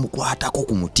ekyo kyamukwatako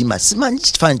ku mutima simanyi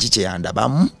kifaanyi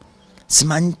kikyeyandabamu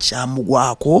simanyi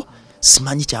kyamugwako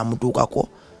simanyi kyamutuukako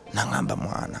nangamba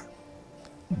mwana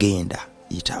genda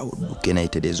yita odduke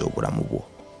nayitereza obulamu bwo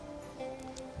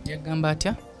yagamba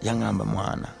atya yangamba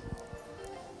mwana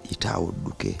yita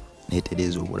odduke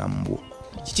nayitereza obulamu bwo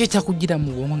kiki ekyakugira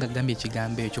mu bwongo nga gambye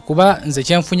ekigambo ekyo kuba nze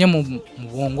kyenfunye mu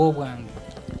bwongo bwange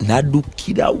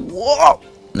naddukirawo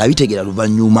nabitegera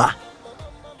luvannyuma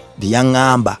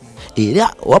byeyaŋŋamba era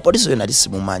owa polisi oyo nali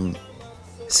simumanyi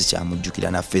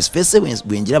sikyamujjukira na face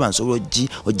bwenjiraba nsobola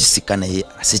ogisika naye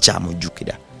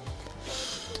sikyamujjukira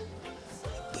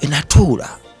enatuula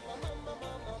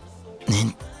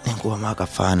nenkubamu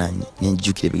akafaananyi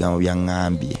nenjjukira ebigambo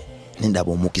byaŋŋambye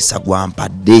nendaba omukisa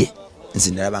gwampadde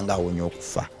nze nalaba nga awonya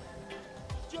okufa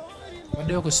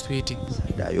waddeyo ku street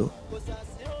dayo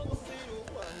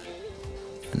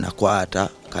nakwata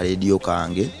kaledio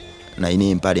kange nayina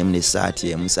empale emu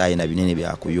n'essaati emu saayi na binene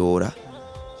byakuyoola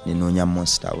nenoonya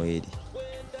monster weeri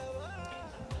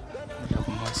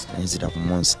nenzita ku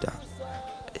monster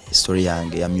story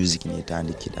yange ya music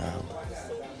netandikira awo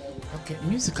okay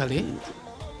musically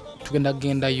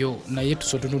tugendayo naye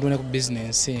tusotunulune ku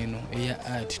business eno eya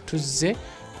art tugeze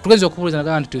okubuuliza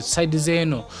naga nti side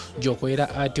zeno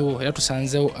gyokolera art wo era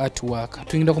tusanzewo artwork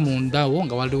tuyingirako mundawo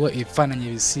nga waliwo ebifaananyi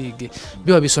ebisiige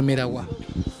biba bisomerawa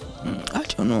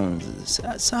ati ono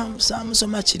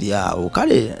samusoma kiri awo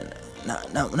kale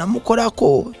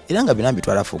namukolako era nga bina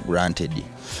mbitwala for granted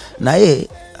naye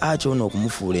ati ono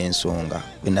okumufuula ensonga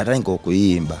bwenatandika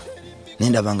okuyimba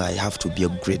nendaba nga I have to be a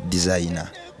great designer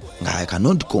nga I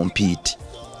cannot compete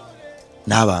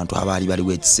n'abantu abaali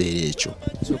baliwo ekiseera ekyo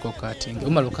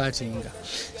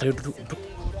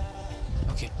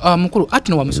mukulu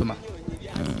ati nowamusoma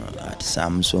ati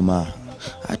samusoma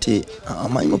ati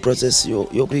amanyi mu process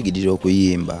y'okuyigirira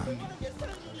okuyimba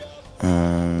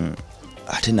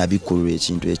ate nabikulula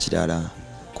ekintu ekirala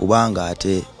kubanga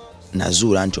ate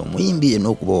nazuula nti omuyimbi yenna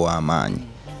okuba ow'amaanyi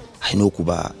alina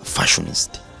okuba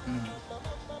fashionist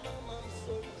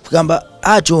kugamba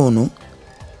ati ono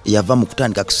yava mu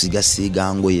kutandika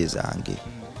kusigasiiga ngoye zange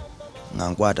nga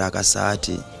nkwata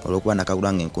akasaati olwokuba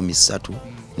nakagula nga 13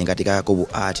 nengateekako bu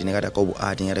art nengateekako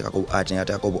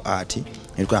bu art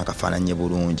nilikuwa nakafaananye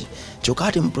bulungi kyokka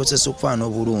ate mu process okufaanana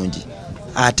obulungi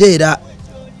ate era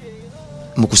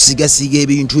mu kusigasiiga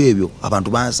ebintu ebyo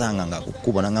abantu bansanga nga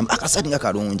kukuba nangamba akasaati nga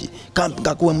kalungi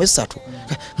kakuwemu 3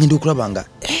 ngenda okulaba nga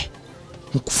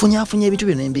mu kufunyafunya ebintu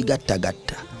byo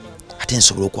nembigattagatta ate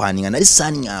nsobola okwaninga nali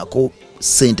saaniŋako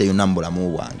sente yonna mu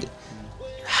bulamu bwange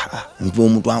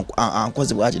omuntu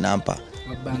ankoze bwaki nampa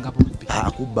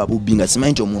akubba bubbi nga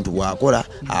simanyi nti omuntu bwakola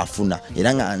afuna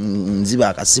era nga nziba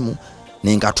akasimu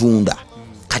nenkatunda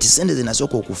kati sente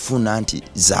zenasooka okufuna nti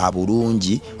za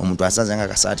bulungi omuntu asanze nga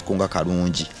akasaati konga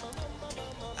kalungi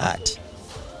ati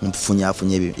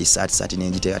mfunyafunya ebyo esaati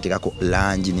nenjiteekateekako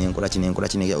langi nenkola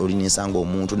kine oli nensanga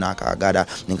omuntu n'akaagala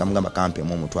nenkamugamba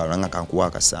kampemu omutwalo nanga kankuwa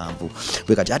akasanvu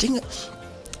bwe kati ate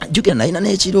jjukira nalina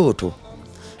n'ekirooto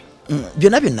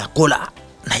byonna bye nakola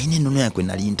nalina ennono yakwe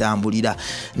nali ntambulira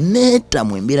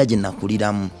neetamu embeera gye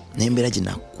nakuliramu n'embeera gye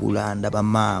nakula ndaba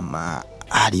maama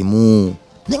alimu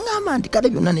neŋŋamba nti kale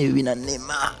byonna nebyo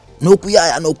binannema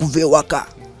n'okuyaaya n'okuva ewaka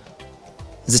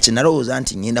nze kye nalowooza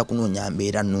nti ngenda kunoonya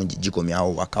mbeera nnungi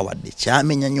gikomyawo waka wadde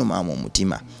kyamenya nnyo maama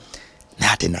omutima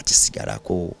naate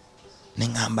nakisigalako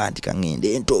neŋŋamba nti kaŋŋende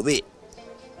entobe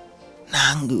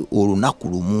nange olunaku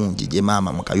lumungi gye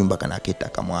maama mu kayumba kano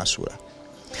ak'ettaka mwasula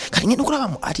kati ngenda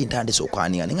okulabamu ati ntandise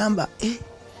okwaninga neŋŋamba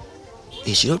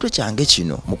ekirooto kyange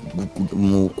kino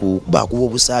mu kubakuba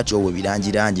obusaati obwo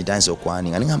birangirangi ntandise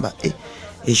okwaninga neŋŋamba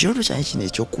ekirooto kyange kino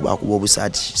ekyokubakuba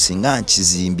obusaati singa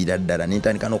nkizimbira ddala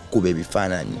nentandika n'okukuba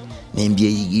ebifaananyi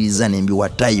nembyeyigiriza nembiwa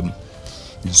time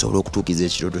nsobola okutuukiza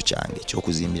ekirooto kyange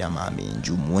ekyokuzimbira maama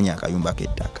enju muwonya akayumba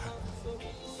k'ettaka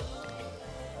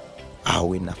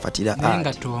awe nafatira naye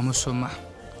nga towamusoma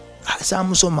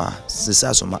samusoma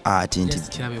sisasoma art nti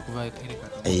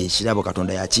kirabo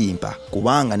Katonda yakimpa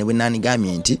kubanga ne bwe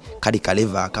nanigambye nti kali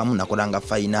kaleva akamu nakolanga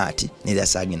fine art nera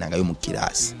saginangayo mu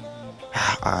kirasi.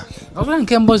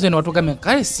 Abantu emboze no watugamye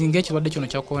kale singa ekirwadde kino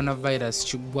kya coronavirus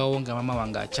kigwawo nga mama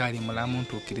wange akyali mulamu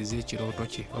ntuukiriza ekirooto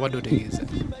kye obadde otegeeza.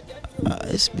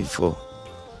 SB4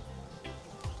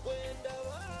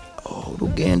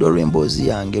 olugendo lw'emboozi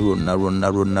yange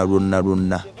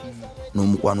lwonna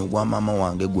n'omukwano gwa mama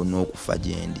wange gwonna okufa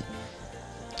gyendi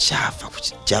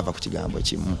kyava ku kigambo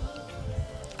kimu: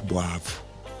 bwavu.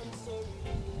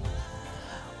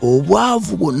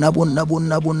 Obwavu bwonna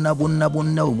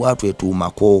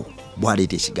bwatwetuumako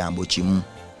bwaleeta ekigambo kimu: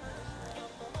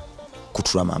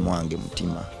 kutula mama wange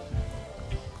mutima.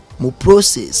 Mu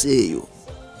process eyo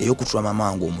ey'okutula mama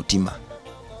wange omutima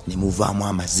ne muvaamu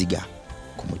amaziga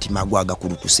ku mutima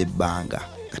gwagakulukusa ebbanga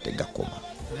nga tegakoma.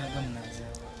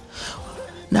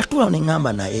 Natula ne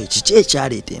ngamba naye kiki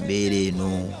ekyaleeta embeera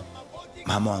eno.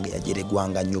 Mama wange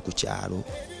yajeregwanga nnyo ku kyalo,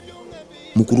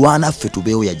 mu kulwana ffe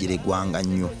tubeewo yajeregwanga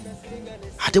nnyo,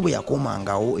 ate bwe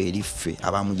yakomangawo eri ffe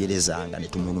abamujerezanga ne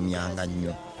tumulumyanga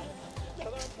nnyo.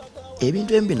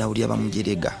 Ebintu embi nawulira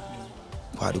bamujerega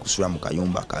twali kusula mu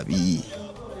kayumba kabi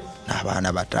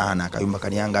n'abaana bataana, akayumba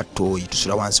kalyanga ttooyi,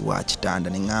 tusula wansi wa kitanda.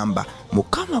 Ne ngamba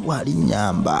Mukama bw'ali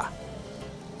nnyamba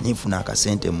nifuna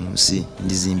akasente mu nsi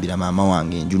ndizimbira mama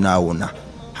wange enju naawona,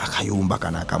 akayumba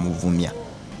kana akamuvumya.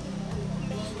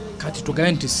 Kati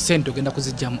tugaye nti sente ogenda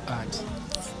kuzijja mu art.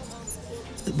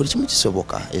 Buli kimu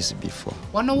kisoboka SB4.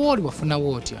 Wano wooli wafuna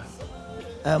wootya?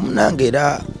 Munange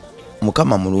era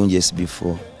Mukama mulungi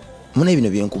SB4. Muna ebino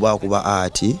byenkuba kuba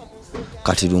art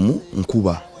kati lumu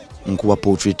nkuba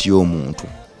portrait y'omuntu.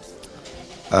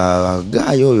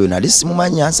 Gayo oyo nali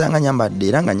simumanyi ansanga nyambadde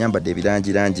era nga nyambadde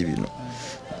ebirangirangi bino.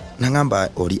 Nangamba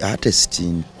oli artist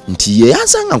nti ye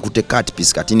yansanga nkute cut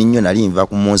piece kati nnyo nali nva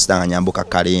ku monster nga nyamboka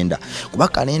kalenda kuba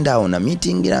kalenda awo na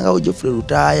meeting iranga Geoffrey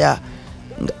Lutaya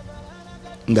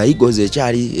nga igoze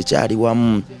ekyali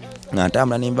wamu nga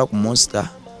ntambula nemba ku monster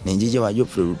nenjije wa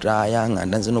Geoffrey Lutaya nga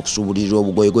ndanze n'okusubulira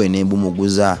obugoyegoye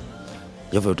nembumuguza.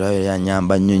 Geoffrey Lutaya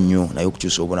yanyamba nnyo naye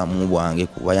okukyusa obulamu bwange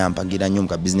kuba yampagira nnyo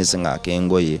mu business nga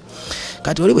akengoye.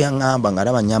 Kati oli bwe yangamba nga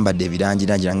alaba nyambadde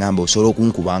ebirangirangi ngamba osobola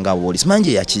okunkubanga bwoli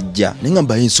simanje yakijja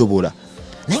nengamba ensobola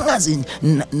nengazi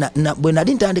bwe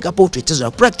nali ntandika portrait ezo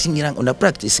na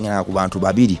practicing nga ku bantu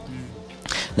babiri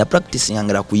na practicing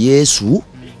nga ku Yesu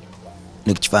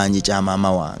ne kifanyi kya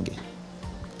mama wange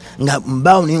nga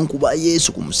mbaawo nenkuba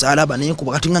Yesu ku musalaba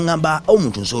nenkuba kati ngamba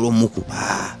omuntu nsobola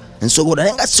omukuba nsobola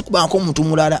nenga sikubanko omuntu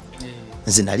mulala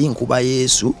nze nali nkuba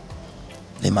Yesu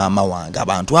ne mama wange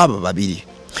abantu abo babiri.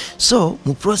 So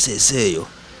mu process eyo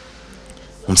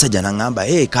omusajja nangamba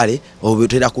kale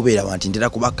obetera kubeera wanti ntera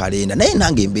kuba kalenda naye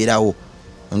nange mbeerawo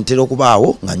ntera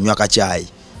okubaawo nga nnywa kacaayi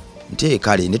nte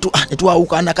kale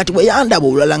netwawukana. Kati bwe yandaba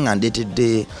olulala nga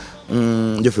ndetedde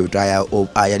Geoffrey Lutaya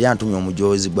yali antumye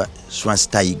omujozi gwa Swans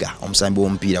Tiger omusambi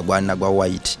w'omupiira gwalina gwa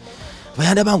white. Bwe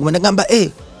yandaba ngu nagamba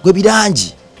gwe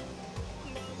birangi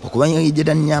okubanya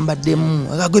yejeda nyambaddemu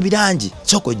gwe birangi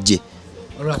sokojje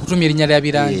kutumya erinnya lya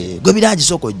birangi gwe birangi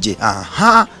sokojje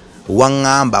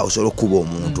wangamba osobola okuba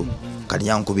omuntu. Kati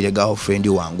yankubire girlfriend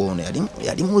wange ono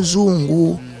yali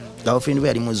muzungu. Girlfriend we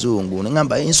yali muzungu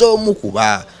nengamba nso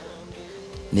mukuba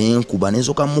nenkuba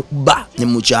nensoka mukuba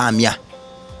nemukyamya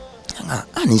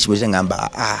nikibuze ngamba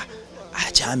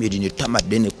akyamya lino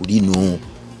tamadde ne kulino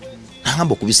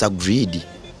nangamba okubisa grid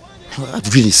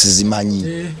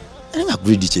sizimanyi nga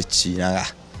grid kyeki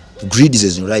grid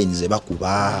zezino line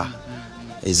zebakuba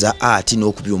eza art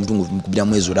n'okubira omuntu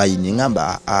ngukubiramu ezo line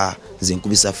ngamba nze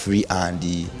nkubisa free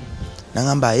and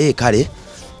nangamba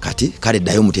kale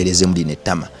ddayo mutereze muli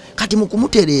nettama. Kati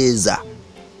mukumutereza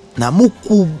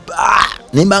namukuba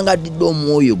nembanga didde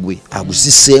omwoyo gwe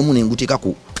agusiseemu nenguteeka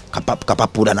ku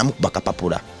kapapula namukuba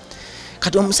kapapula.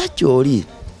 Kati omusajja oli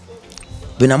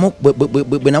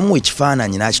bwe namuwa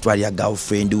ekifaananyi n'akitwalira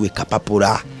girlfriend we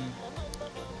kapapula.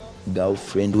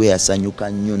 Girlfriend we yasanyuka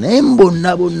nnyo naye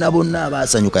bonna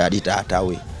abasanyuka yali taata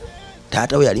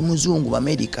we yali muzungu mu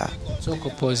America. Soko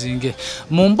pozinge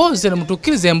mu mboze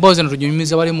mutukirize emboze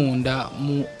tunyumiza wali munda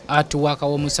mu artwork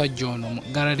w'omusajja ono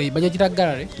gallery bajagita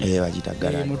gallery bajita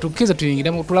gallery mutukirize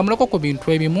tuyingire tulamulako ku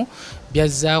bintu ebimu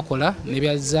byazaakola ne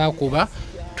byazaakuba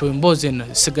twemboze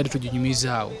sigadi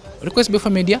tujinyumizaawo. Request SB4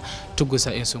 Media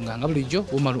tugusa ensonga nga bulijjo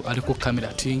umaru ali ku kamera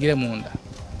tuyingire munda.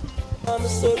 I'm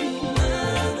sorry.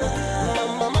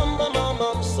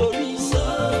 Mama, I'm sorry.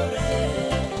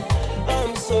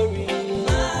 I'm sorry.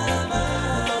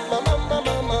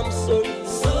 Mama, I'm sorry.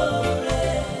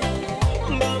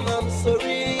 Mama, I'm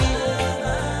sorry.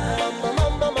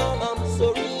 Mama, I'm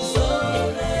sorry.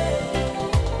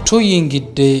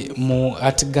 tuyingidde mu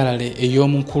atigalale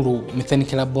ey'omukulu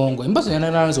Metanik Rabongo. Embazo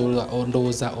yanalanzo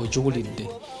ondowooza ogiwulidde.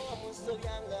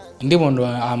 Ndi bondo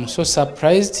I'm so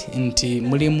surprised nti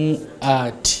mulimu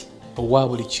art owa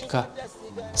buli kika.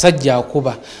 Sajja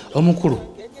akuba omukulu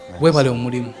webale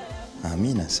omulimu.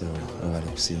 Amina so webale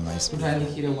kusiima isi.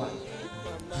 Tutandikire wa?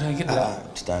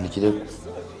 Tutandikire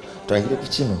ku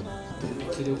kino.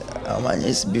 Amanya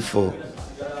SB4.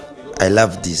 I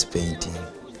love this painting.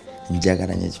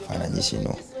 Njagala nnyo ekifaananyi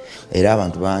kino. Era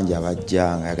abantu bangi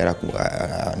abajja ngayagala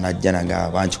najja naga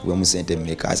bankikubemu ssente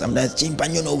mmeka. Sometimes kimpa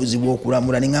nnyo n'obuzibu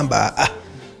okulamula ne ngamba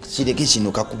kireke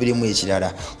kino kakubiremu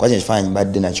ekirala. Kwaje ekifaananyi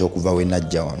mbadde nakyo okuva we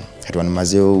najja wano. Kati wano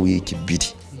mazeewo wiiki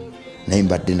 2. Naye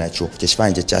mbadde nakyo.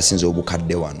 Kyekifaananyi kyekisinze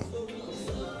obukadde wano.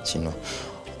 Kino.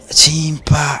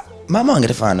 Kimpa. Maama wange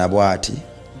tefaanana bw'ati.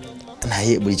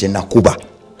 Naye buli kye nakuba.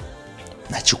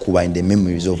 Nakikuba in the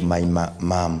memories of my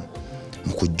mom.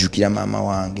 Mukujjukira mama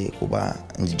wange kuba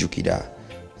njijukira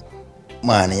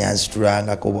mwana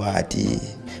yanzitulanga ko bwati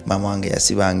mama wange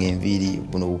yasibanga enviri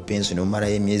buno bupenso ne mara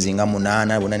emyezi nga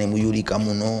 8 bona ne muyulika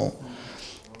muno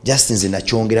just nze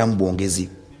nakyongera mu bwongezi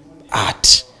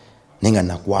art nenga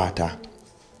nakwata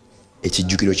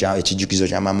ekijjukizo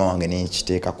kya mama wange ne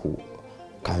kiteeka ku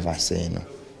canvas eno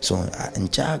so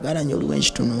nkyagala nnyo oluwe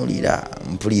nkitunulira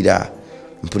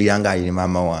mpulira nga ali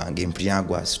mama wange mpulira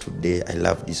gwas today I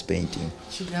love this painting.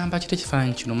 Kigamba kite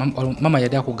kifaananyi kino mama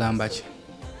yali akugamba ki?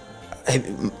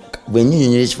 Bwe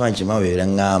nnyonnyolera ekifaananyi kye mama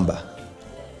yali ngamba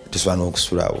tusobola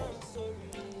n'okusulawo.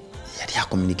 Yali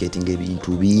acommunicating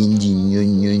ebintu bingi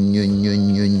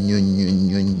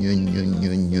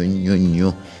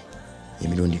nnyo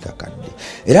emirundi kakadde.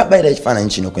 Era bayira ekifaananyi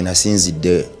kino kwe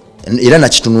nasinzidde era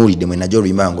nakitunuulidde mwe najja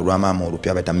oluyimba ngo lwa maama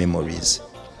olupya bayita memories.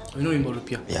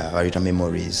 Yeah, I write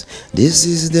memories. This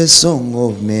is the song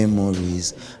of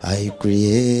memories I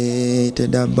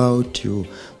created about you,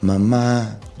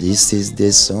 Mama. This is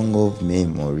the song of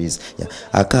memories. Yeah,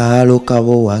 akalo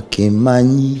kabo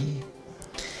wakemanyi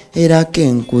era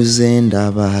kenkuze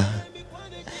ndaba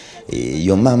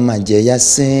yo mama gye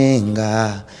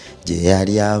yasenga gye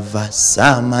yali ava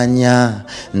samanya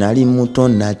nali muto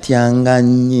natyanga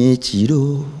nnyo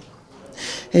ekiro.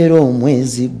 Era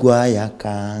omwezi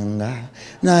gwayakanga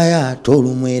naye ate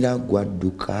olumwera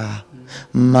gwadduka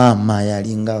mama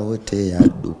yalingawo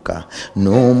teyadduka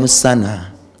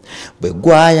n'omusana bwe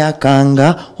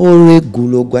gwayakanga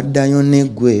olw'eggulo gwaddayo ne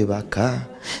gwebaka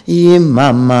ye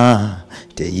mama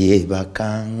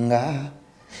teyeebakanga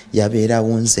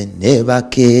yabeerawo nze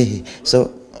nebake so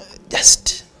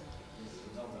just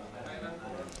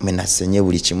menasenye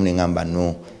buli kimu ne ngamba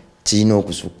no kirina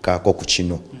okusukkaako ku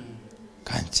kino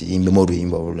kanti imbemo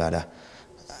oluyimba olulala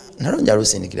nalonja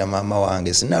lusindikira mama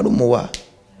wange sinalumuwa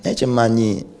naye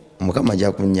kyemanyi mukama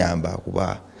ajja kunnyamba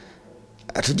kuba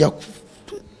atujja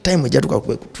time ejja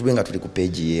tube nga tuli ku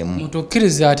page yemu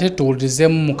mutukkiriza ate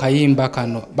tuwulirizemu mu kayimba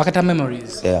kano bakata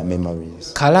memories. Yeah,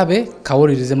 memories kalabe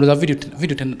kawulirize mloza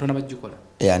video tona bajjukola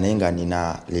naye nga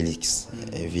nina lyrics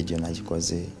video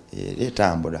nagikoze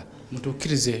etambula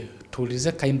mutukkirize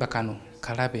tuwulize kayimba kano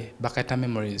kalabe bakata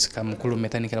memories ka mukulu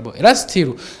Metanik Rabongo era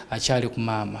still akyali ku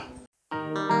mama.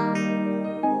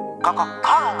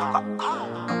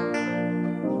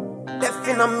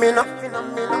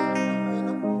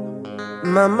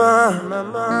 Mama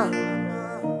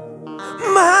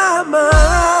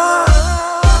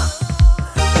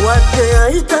wate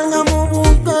ayitanga mu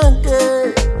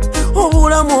bukante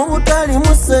obulamu obutali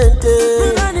mu ssente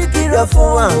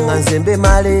yafuwanga nzembe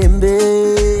malembe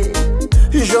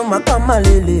Joma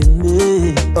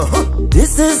kamaleleme.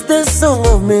 This is the song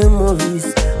of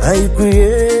memories I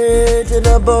created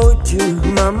about you,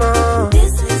 Mama.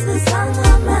 This is the song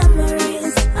of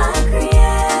memories I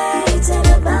created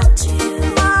about you,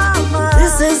 Mama.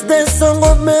 This is the song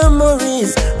of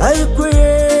memories I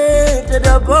created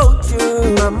about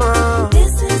you, Mama.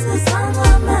 This is the song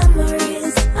of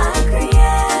memories I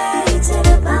created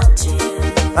about you.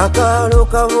 Akalo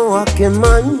kabo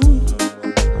wakemanyi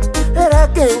era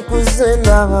kenkuze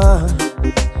ndaba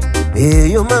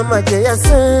eyo mama gye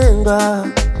yasenga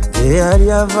gye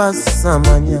yali ava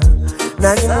samanya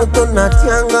nali muto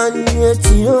natyanga nnyo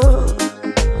ekiro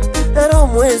era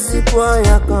omwezi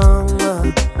gwayakanga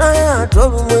naye ate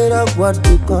olumwera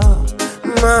gwadduka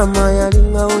mama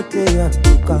yalingawo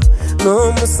teyadduka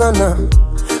n'omusana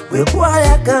bwe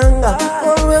gwayakanga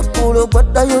olw'eggulo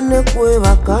gwaddayo ne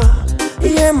kwebaka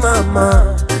ye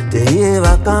mama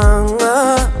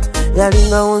teyeebakanga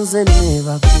yalingawo nze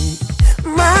nebaki.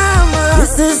 Mama,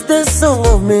 this is the song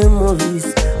of memories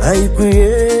I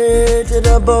created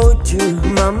about you,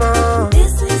 Mama.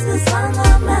 This is the song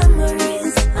of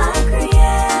memories I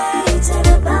created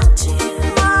about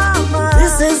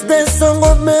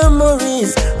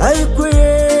memories I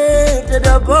created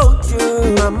about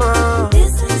you, mama.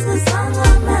 This is the song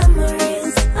of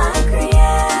memories I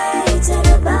created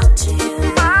about you,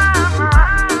 mama.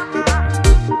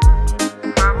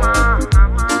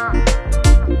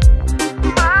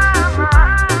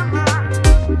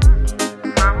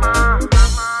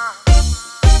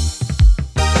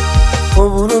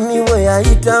 Obulumi bwe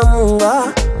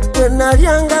yayitamunga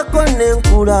bwenalyangako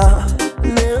nenkula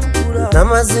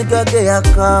n'amaziga ge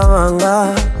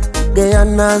yakabanga ge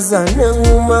yanaza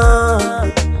neŋŋuma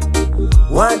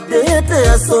wadde ye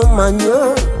teyasoma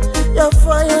nnyo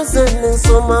yafaayo nze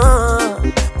nensoma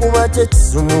kuba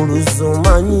kyekisumuluza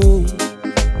omanyi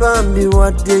bambi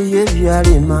wadde ye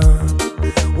byalema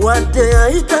wadde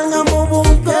yayitanga mu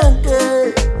bunkenke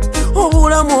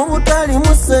obulamu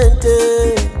obutalimu sente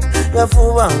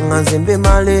yafubanga nze mbe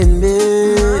malembe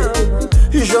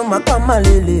ijo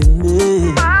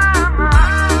makamalembe.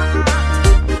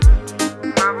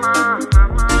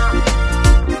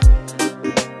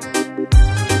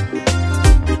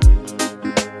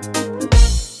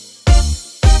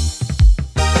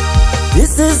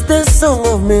 This is the song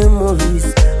of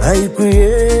memories I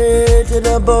created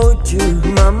about you,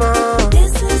 mama.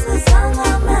 This is the song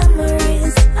of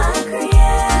memories I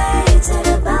created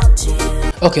about you.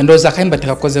 Okay, ndoza kaimba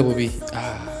tekakoze bubi.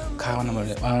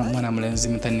 Mwana mulenzi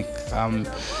Metanik,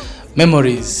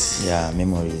 memories. Yeah,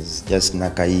 memories. Just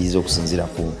nakayizo okusinzira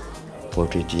ku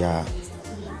portrait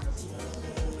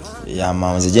ya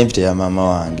mama nze ya mama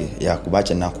wange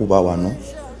yakubacha nakuba wano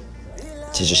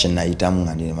kyekyo kye nayitamu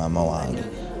nga ndi mama wange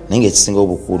naye ekisinga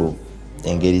obukulu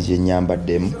engeri gye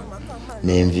nyambaddemu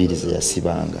n'enviiri ze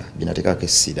yasibanga bye nateekako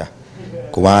essira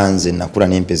kuba nze nakula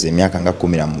n'empeza emyaka nga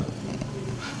 10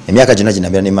 emyaka gyonna gye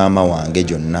nabeera ne maama wange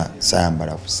gyonna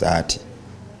sayambala ku saati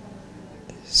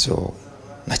so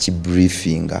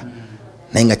nakibriefinga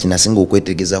naye nga kinasinga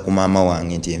okwetegeeza ku maama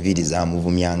wange nti enviiri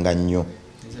zamuvumyanga nnyo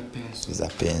za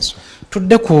penso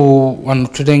tudde ku wano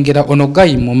tulengera ono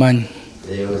gayi mumanyi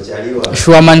chaliwa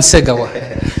Shuaman Segawa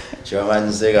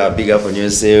Shuaman Segawa, big up on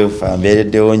yourself.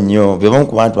 Ambereddewo nnyo bebamu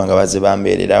ku bantu nga baze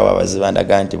bambeererawo abaze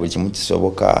bandaga nti buli kimu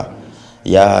kisoboka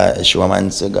ya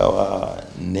Shuaman Segawa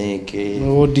Neke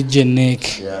DJ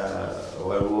Neke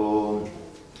waliwo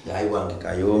yayiwange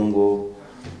Kayongo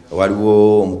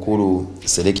waliwo omukulu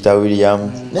Selekta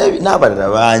William n'abalala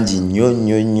bangi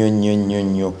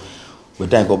nnyo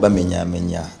wetandika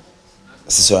obamenya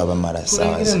sisobola bamala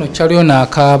sawa no kyaliyo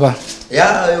n'akaaba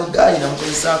yo gayi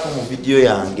namukozesaako mu vidiyo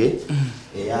yange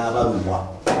eyabalumwa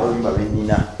olumba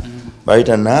benina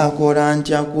bayita nakola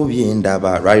ntya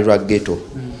kubyendaba lwali lwa ghetto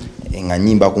nga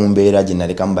nyimba ku mbeera gye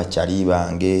nalekamu bakyali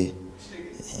bange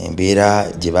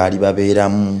embeera gye baali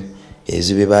babeeramu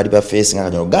ezo be baali bafeesi nga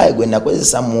kanyolo gayi gwe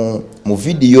nakozesa mu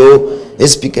vidiyo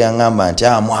espeaker yaŋŋamba nti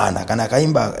mwana kana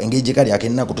kayimba engeri gye kali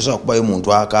akenna kutosobola kubayo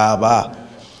muntu akaaba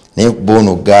naye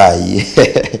bono gayi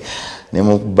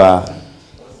nemukuba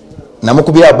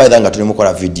namukubira baitha nga tuli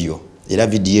mukola video era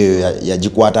video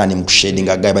yagikwata ni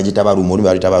mukushedinga gayi bagitabalumwa oli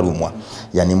balitabalumwa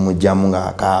yani mujjamu nga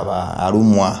akaaba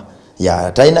alumwa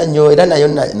ya taina nnyo era nayo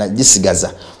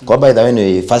nagisigaza kwa baitha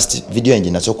wene first video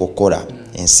engine nasoko kola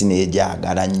ensine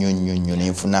ejagala nnyo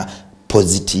nenfuna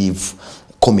positive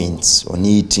comments on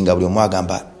it nga buli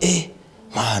omwagamba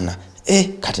mana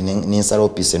kati nensala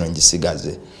opise no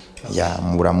ngisigaze ya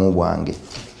mubulamu bwange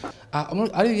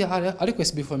ali ku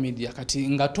SB4 MEDIA kati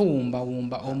nga tuwumba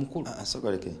omukulu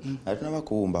sokoleke atunaba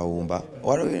kuwumba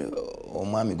waliwo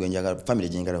omwami gwenjagala family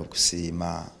gyenjagala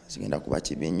okusiima sigenda kuba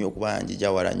kibi nnyo kuba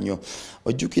njijawala nnyo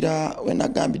ojjukira we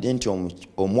nagambidde nti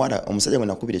omuwala omusajja gwe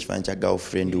nakubira ekifaananyi kya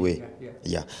girlfriend we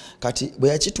kati bwe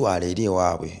yakitwala eri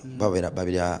ewaabwe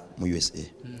babira mu USA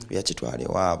bwe yakitwala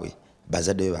ewaabwe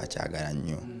bazadde be bakyagala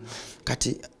nnyo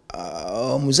kati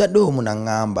omuzadde omu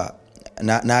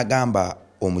n'agamba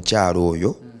omukyalo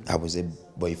oyo abuze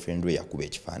boyfriend we yakuba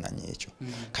ekifaananyi ekyo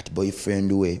kati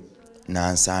boyfriend we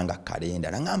nansanga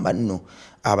kalenda nangamba nno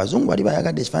abazungu bali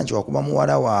bayagadde ekifaananyi kyewakuba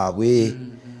muwala waabwe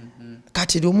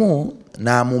kati lumu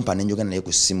namumpa nenjogera naye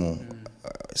ku simu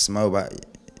simayo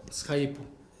Skype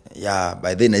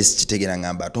by then kitegeera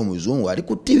ngamba ate omuzungu ali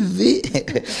ku TV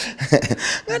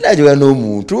ngandajogera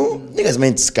n'omuntu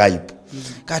nigasimanyi nti Skype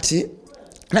kati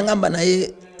nangamba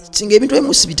naye singa ebintu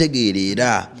ebimu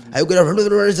sibitegeerera ayogera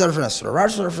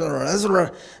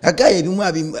agaye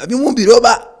ebimu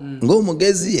biroba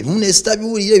ng'omugezi ebimu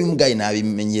nesitabiwulire ebimu gayi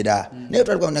n'abimenyera naye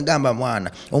twalikuwa nagamba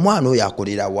omwana oyo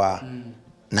akolera wa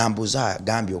nambuza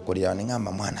agambye okolera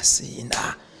nengamba mwana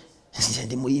siina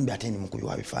ndi muyimbi ate ndi mukubi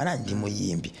wa bifaananyi ndi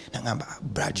muyimbi nagamba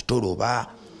Brad toloba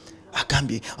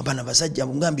agambye abana basajja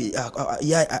mugambye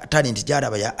ya talent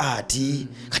jaraba ya art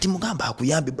kati mugamba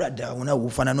akuyambe brother una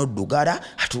ufana no dugara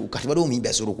kati bali omimba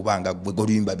asoro kubanga gwe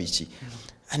golimba bichi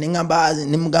anengamba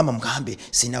nimugamba mugambe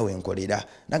sinawe nkolera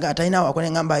naga ataina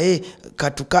wakone ngamba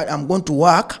katuka I'm going to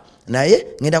work naye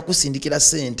ngenda kusindikira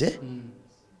sente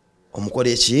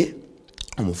omukole ki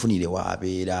omufunire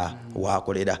wabeera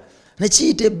wakolera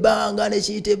nechite banga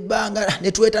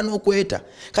netweta nokweta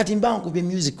kati mbankubye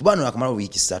music bano akamala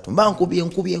wiki 3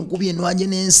 mbankubye nwanje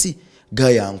nensi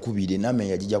gaya nkubire name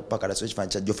yajija kupakala so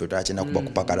chifancha Joffrey tachena kuba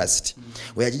kupakala city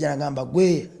we yajija nagamba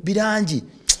gwe birangi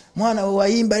mwana we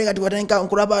wayimba le kati watanka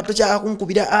nkulaba tocha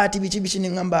kunkubira ati bichi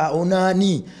ngamba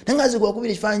onani nangazi kwa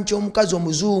kubira chifancha omukazi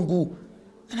omuzungu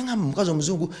nanga mukazi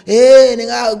omuzungu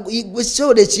nanga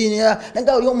igwesode chini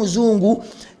nanga oli omuzungu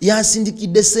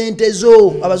yasindikide sente zo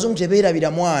abazungu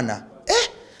tebeerabira mwana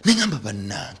nengamba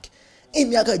bannange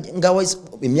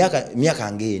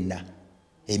emyaka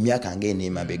ngena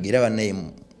emabegera banaye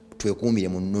twekumire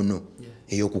mu nnono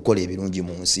eyokukola ebirungi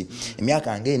mu nsi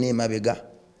emyaka ngena emabega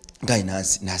ngai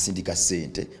nasindika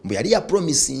sente mbu yali ya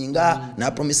promisinga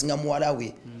na promisinga muwala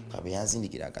we kabe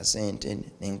yansindikira akasente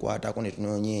nenkwatako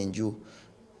netunoonya enju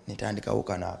netandikawo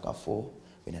kana akafo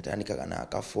benatandika kana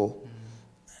akafo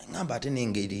ngamba ate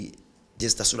nengeri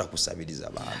gestasula kusabiriza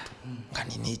abantu nga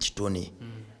nina ekitone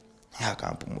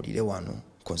akampumulire wano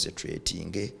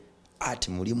concentrating art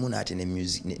mulimu nate ne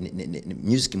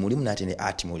music mulimu nate ne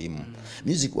art mulimu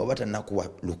music wabata nakuwa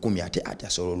 10 ate art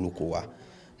asolo lukuwa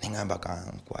nengamba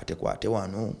kankwate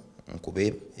wano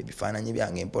nkube ebifaananyi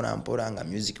byange mpora nga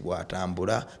music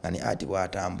bwatambula nga ne art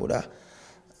bwatambula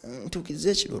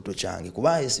ntukize ekiroto kyange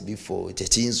kuba SB4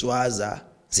 tekinswaza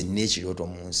zinne ekiroto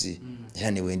mu nsi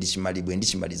era ne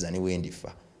bwendikimaliza ne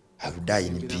wendifa I will die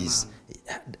in peace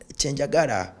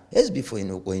chenjagala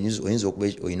SB4 oyinza okuba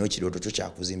oyina ekiroto kyo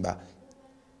kyakuzimba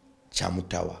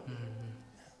kyamutawa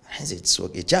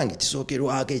ekyange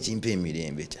kisookerwako ekimpa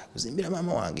emirembe kyakuzimbira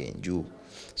maama wange enju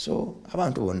so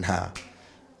abantu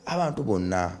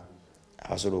bonna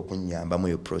abasobola okunyamba mu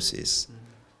yo process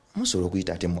musobola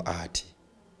okuyita ate mu art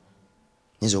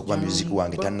nyiza okuba music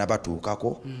wange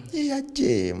tannabatuukako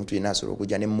yajje omuntu yenna asobola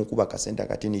okujja ne mukuba kasente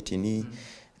akatinitini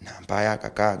nampaya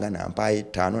akakaaga nampaya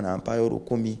 5 nampaya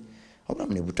 10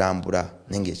 obulamu ne butambula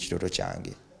nange ekitoto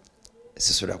kyange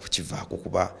sisobola kukivaako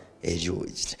kuba ekyo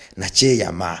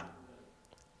nakyeyama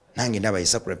nange ndaba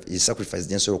sacrifice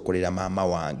gyensobola okukolera maama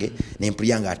wange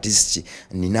nempulira nga artist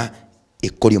nina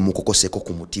ekkoli mukokoseko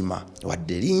ku mutima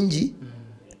wadde lingi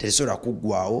tesobola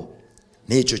kuggwawo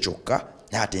n'ekyo kyokka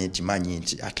nate nkimanyi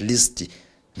nti at least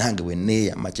nange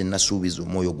wenneeyama kye nasuubiza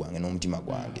omwoyo gwange n'omutima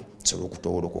gwange nsobola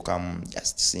okutowolokokamu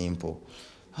just simple.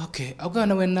 Okay,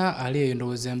 agana wenna ali eyo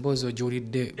ndowooza emboozi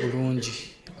ogiwulidde bulungi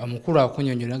omukulu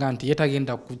akunyonyola nti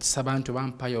yetagenda kusaba nti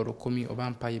obampayo 10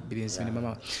 obampayo 2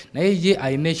 mama naye ye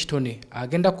alina ekitone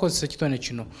agenda kukozesa ekitone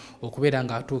kino okubeera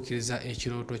nga atuukiriza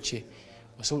ekirooto kye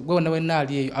gwe wenna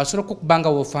ali eyo asobola okukubanga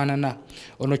woofaanana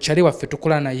ono kyali waffe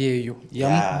tukola naye eyo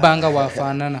yamubanga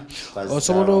waafaanana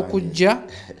osobola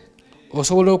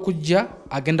okujja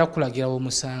agenda kukulagira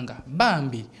omusanga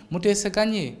bambi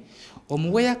muteeseganye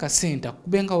omuweya akasente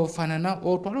kubenga ofanana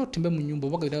otwala otimbe mu nyumba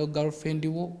obagira girlfriend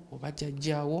wo oba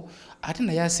jjajjaawo ate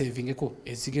naye asavingeko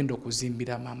ezigenda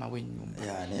okuzimbira maama w'ennyumba.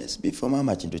 SB4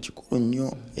 maama kintu kikulu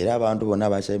nnyo era abantu bonna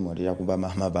bakyayimulira kuba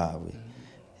maama baabwe.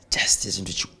 Just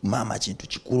maama kintu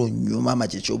kikulu nnyo, maama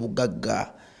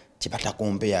kyekyobugagga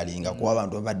kibatakompeyalinga kuba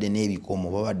abantu babadde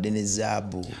n'ebikomo babadde ne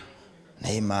zaabu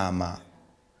naye maama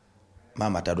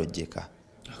talojjeka.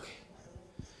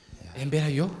 Embeera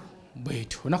yo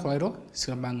bwetu onakolero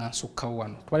sikambanga nsukka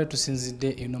wano twale tusinzidde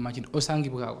eno makindi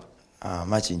osangibwawa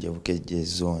machinje bukejje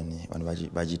zone wano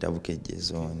bagita bukejje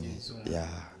zone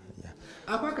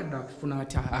apakanda kufuna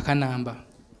atya akanamba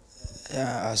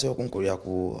aso kunkolya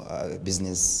ku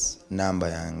business number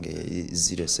yange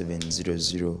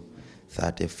 0700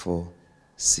 34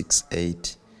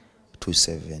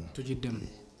 6827 tujiddemu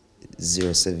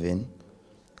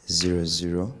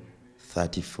 0700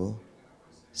 34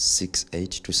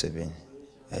 6827.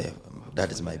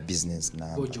 That is my business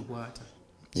number.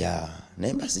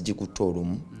 Nemba siji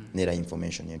kutolumu nera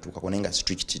information yentuka konenga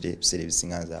strictly service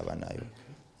nganza abanayo.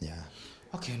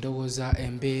 Okay, ndowooza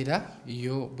embeera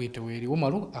yo bwiteweri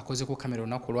womalu akoze ku kamera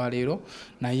onako lwaleero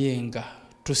naye nga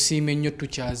tusiime nnyo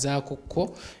tukyazaako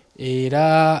ko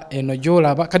era eno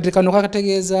gyolaba kati kano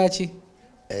kakategeeza ki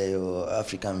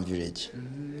African village.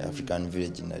 African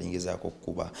village nalingezaako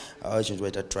kuba ekintu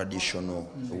bayita traditional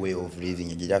way of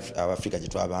living Africa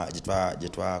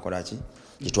gyetwakolaki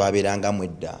gyetwabeerangamu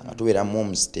edda nga tubeera mu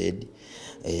homestead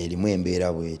erimu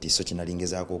embeera bweti so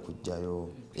kinalingezaako okujjayo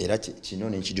era kino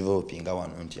nekidevelopinga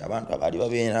wano nti abantu abaali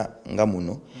babeera nga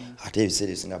muno ate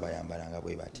ebiseera ebisinga bayambalanga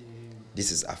bwe bati.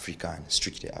 This is African,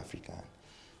 strictly African.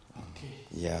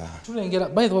 Yeah. Tulengera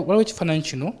by the way waliwo ekifaananyi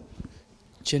kino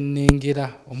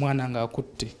kyenengera omwana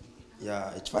ng'akutte.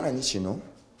 Yeah, ekifaananyi kino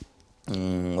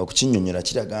okukinnyonnyola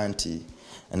kiraga nti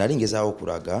nalingezaawo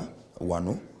okulaga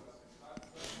wano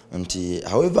nti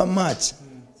however much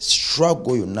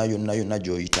struggle yonna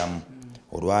gy'oyitamu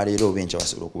olwaleero oba enkya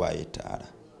wasobola okubaayo ettaala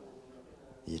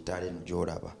eno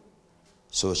gy'olaba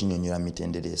so kinnyonnyola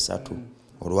mitendera esatu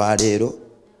olwaleero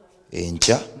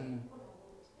enkya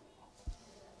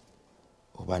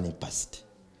oba ne past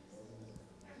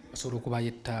asobola okubaayo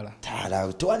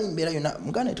ettaala tewali mbeera yonna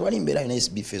muganda tewali mbeera yonna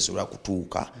SB4 esobola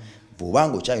kutuuka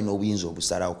bw'obanga okyalina obuyinza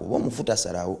obusalawo kuba omufu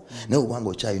tasalawo naye obwanga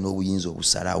okyalina obuyinza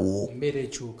obusalawo embeera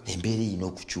erina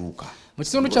okukyuka.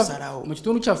 Mu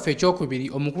kitundu kyaffe ekyokubiri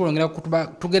omukulu olengera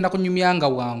tugenda kunyumyanga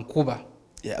wankuba.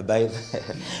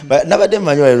 Nabadde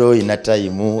mmanyi leero olina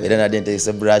tayimu era nadde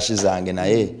nteekesa brush zange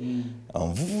naye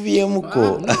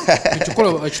onvuvubyemuko.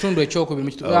 Tukikola ekitundu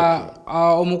ekyokubiri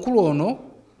omukulu ono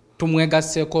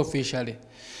tumwegasseeko officially.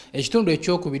 Ekitundu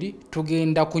ekyokubiri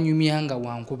tugenda kunyumyanga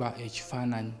wankuba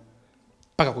ekifaananyi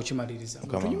paka kukimaliriza.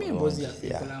 Tunyumye emboozi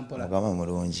yaffe mpola mukama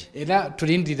mulungi. Era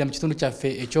tulindirira mu kitundu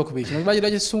kyaffe ekyokubiri kino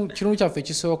bagira kitundu kyaffe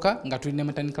ekisooka nga tulina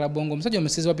Metanik Rabongo omusajja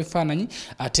omusizi wa bifaananyi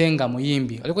ate nga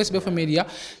muyimbi. Oliko SB4 MEDIA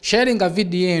sharinga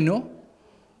video eno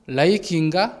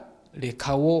likinga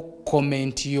lekawo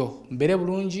comment yo mbere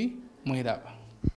bulungi mweraba.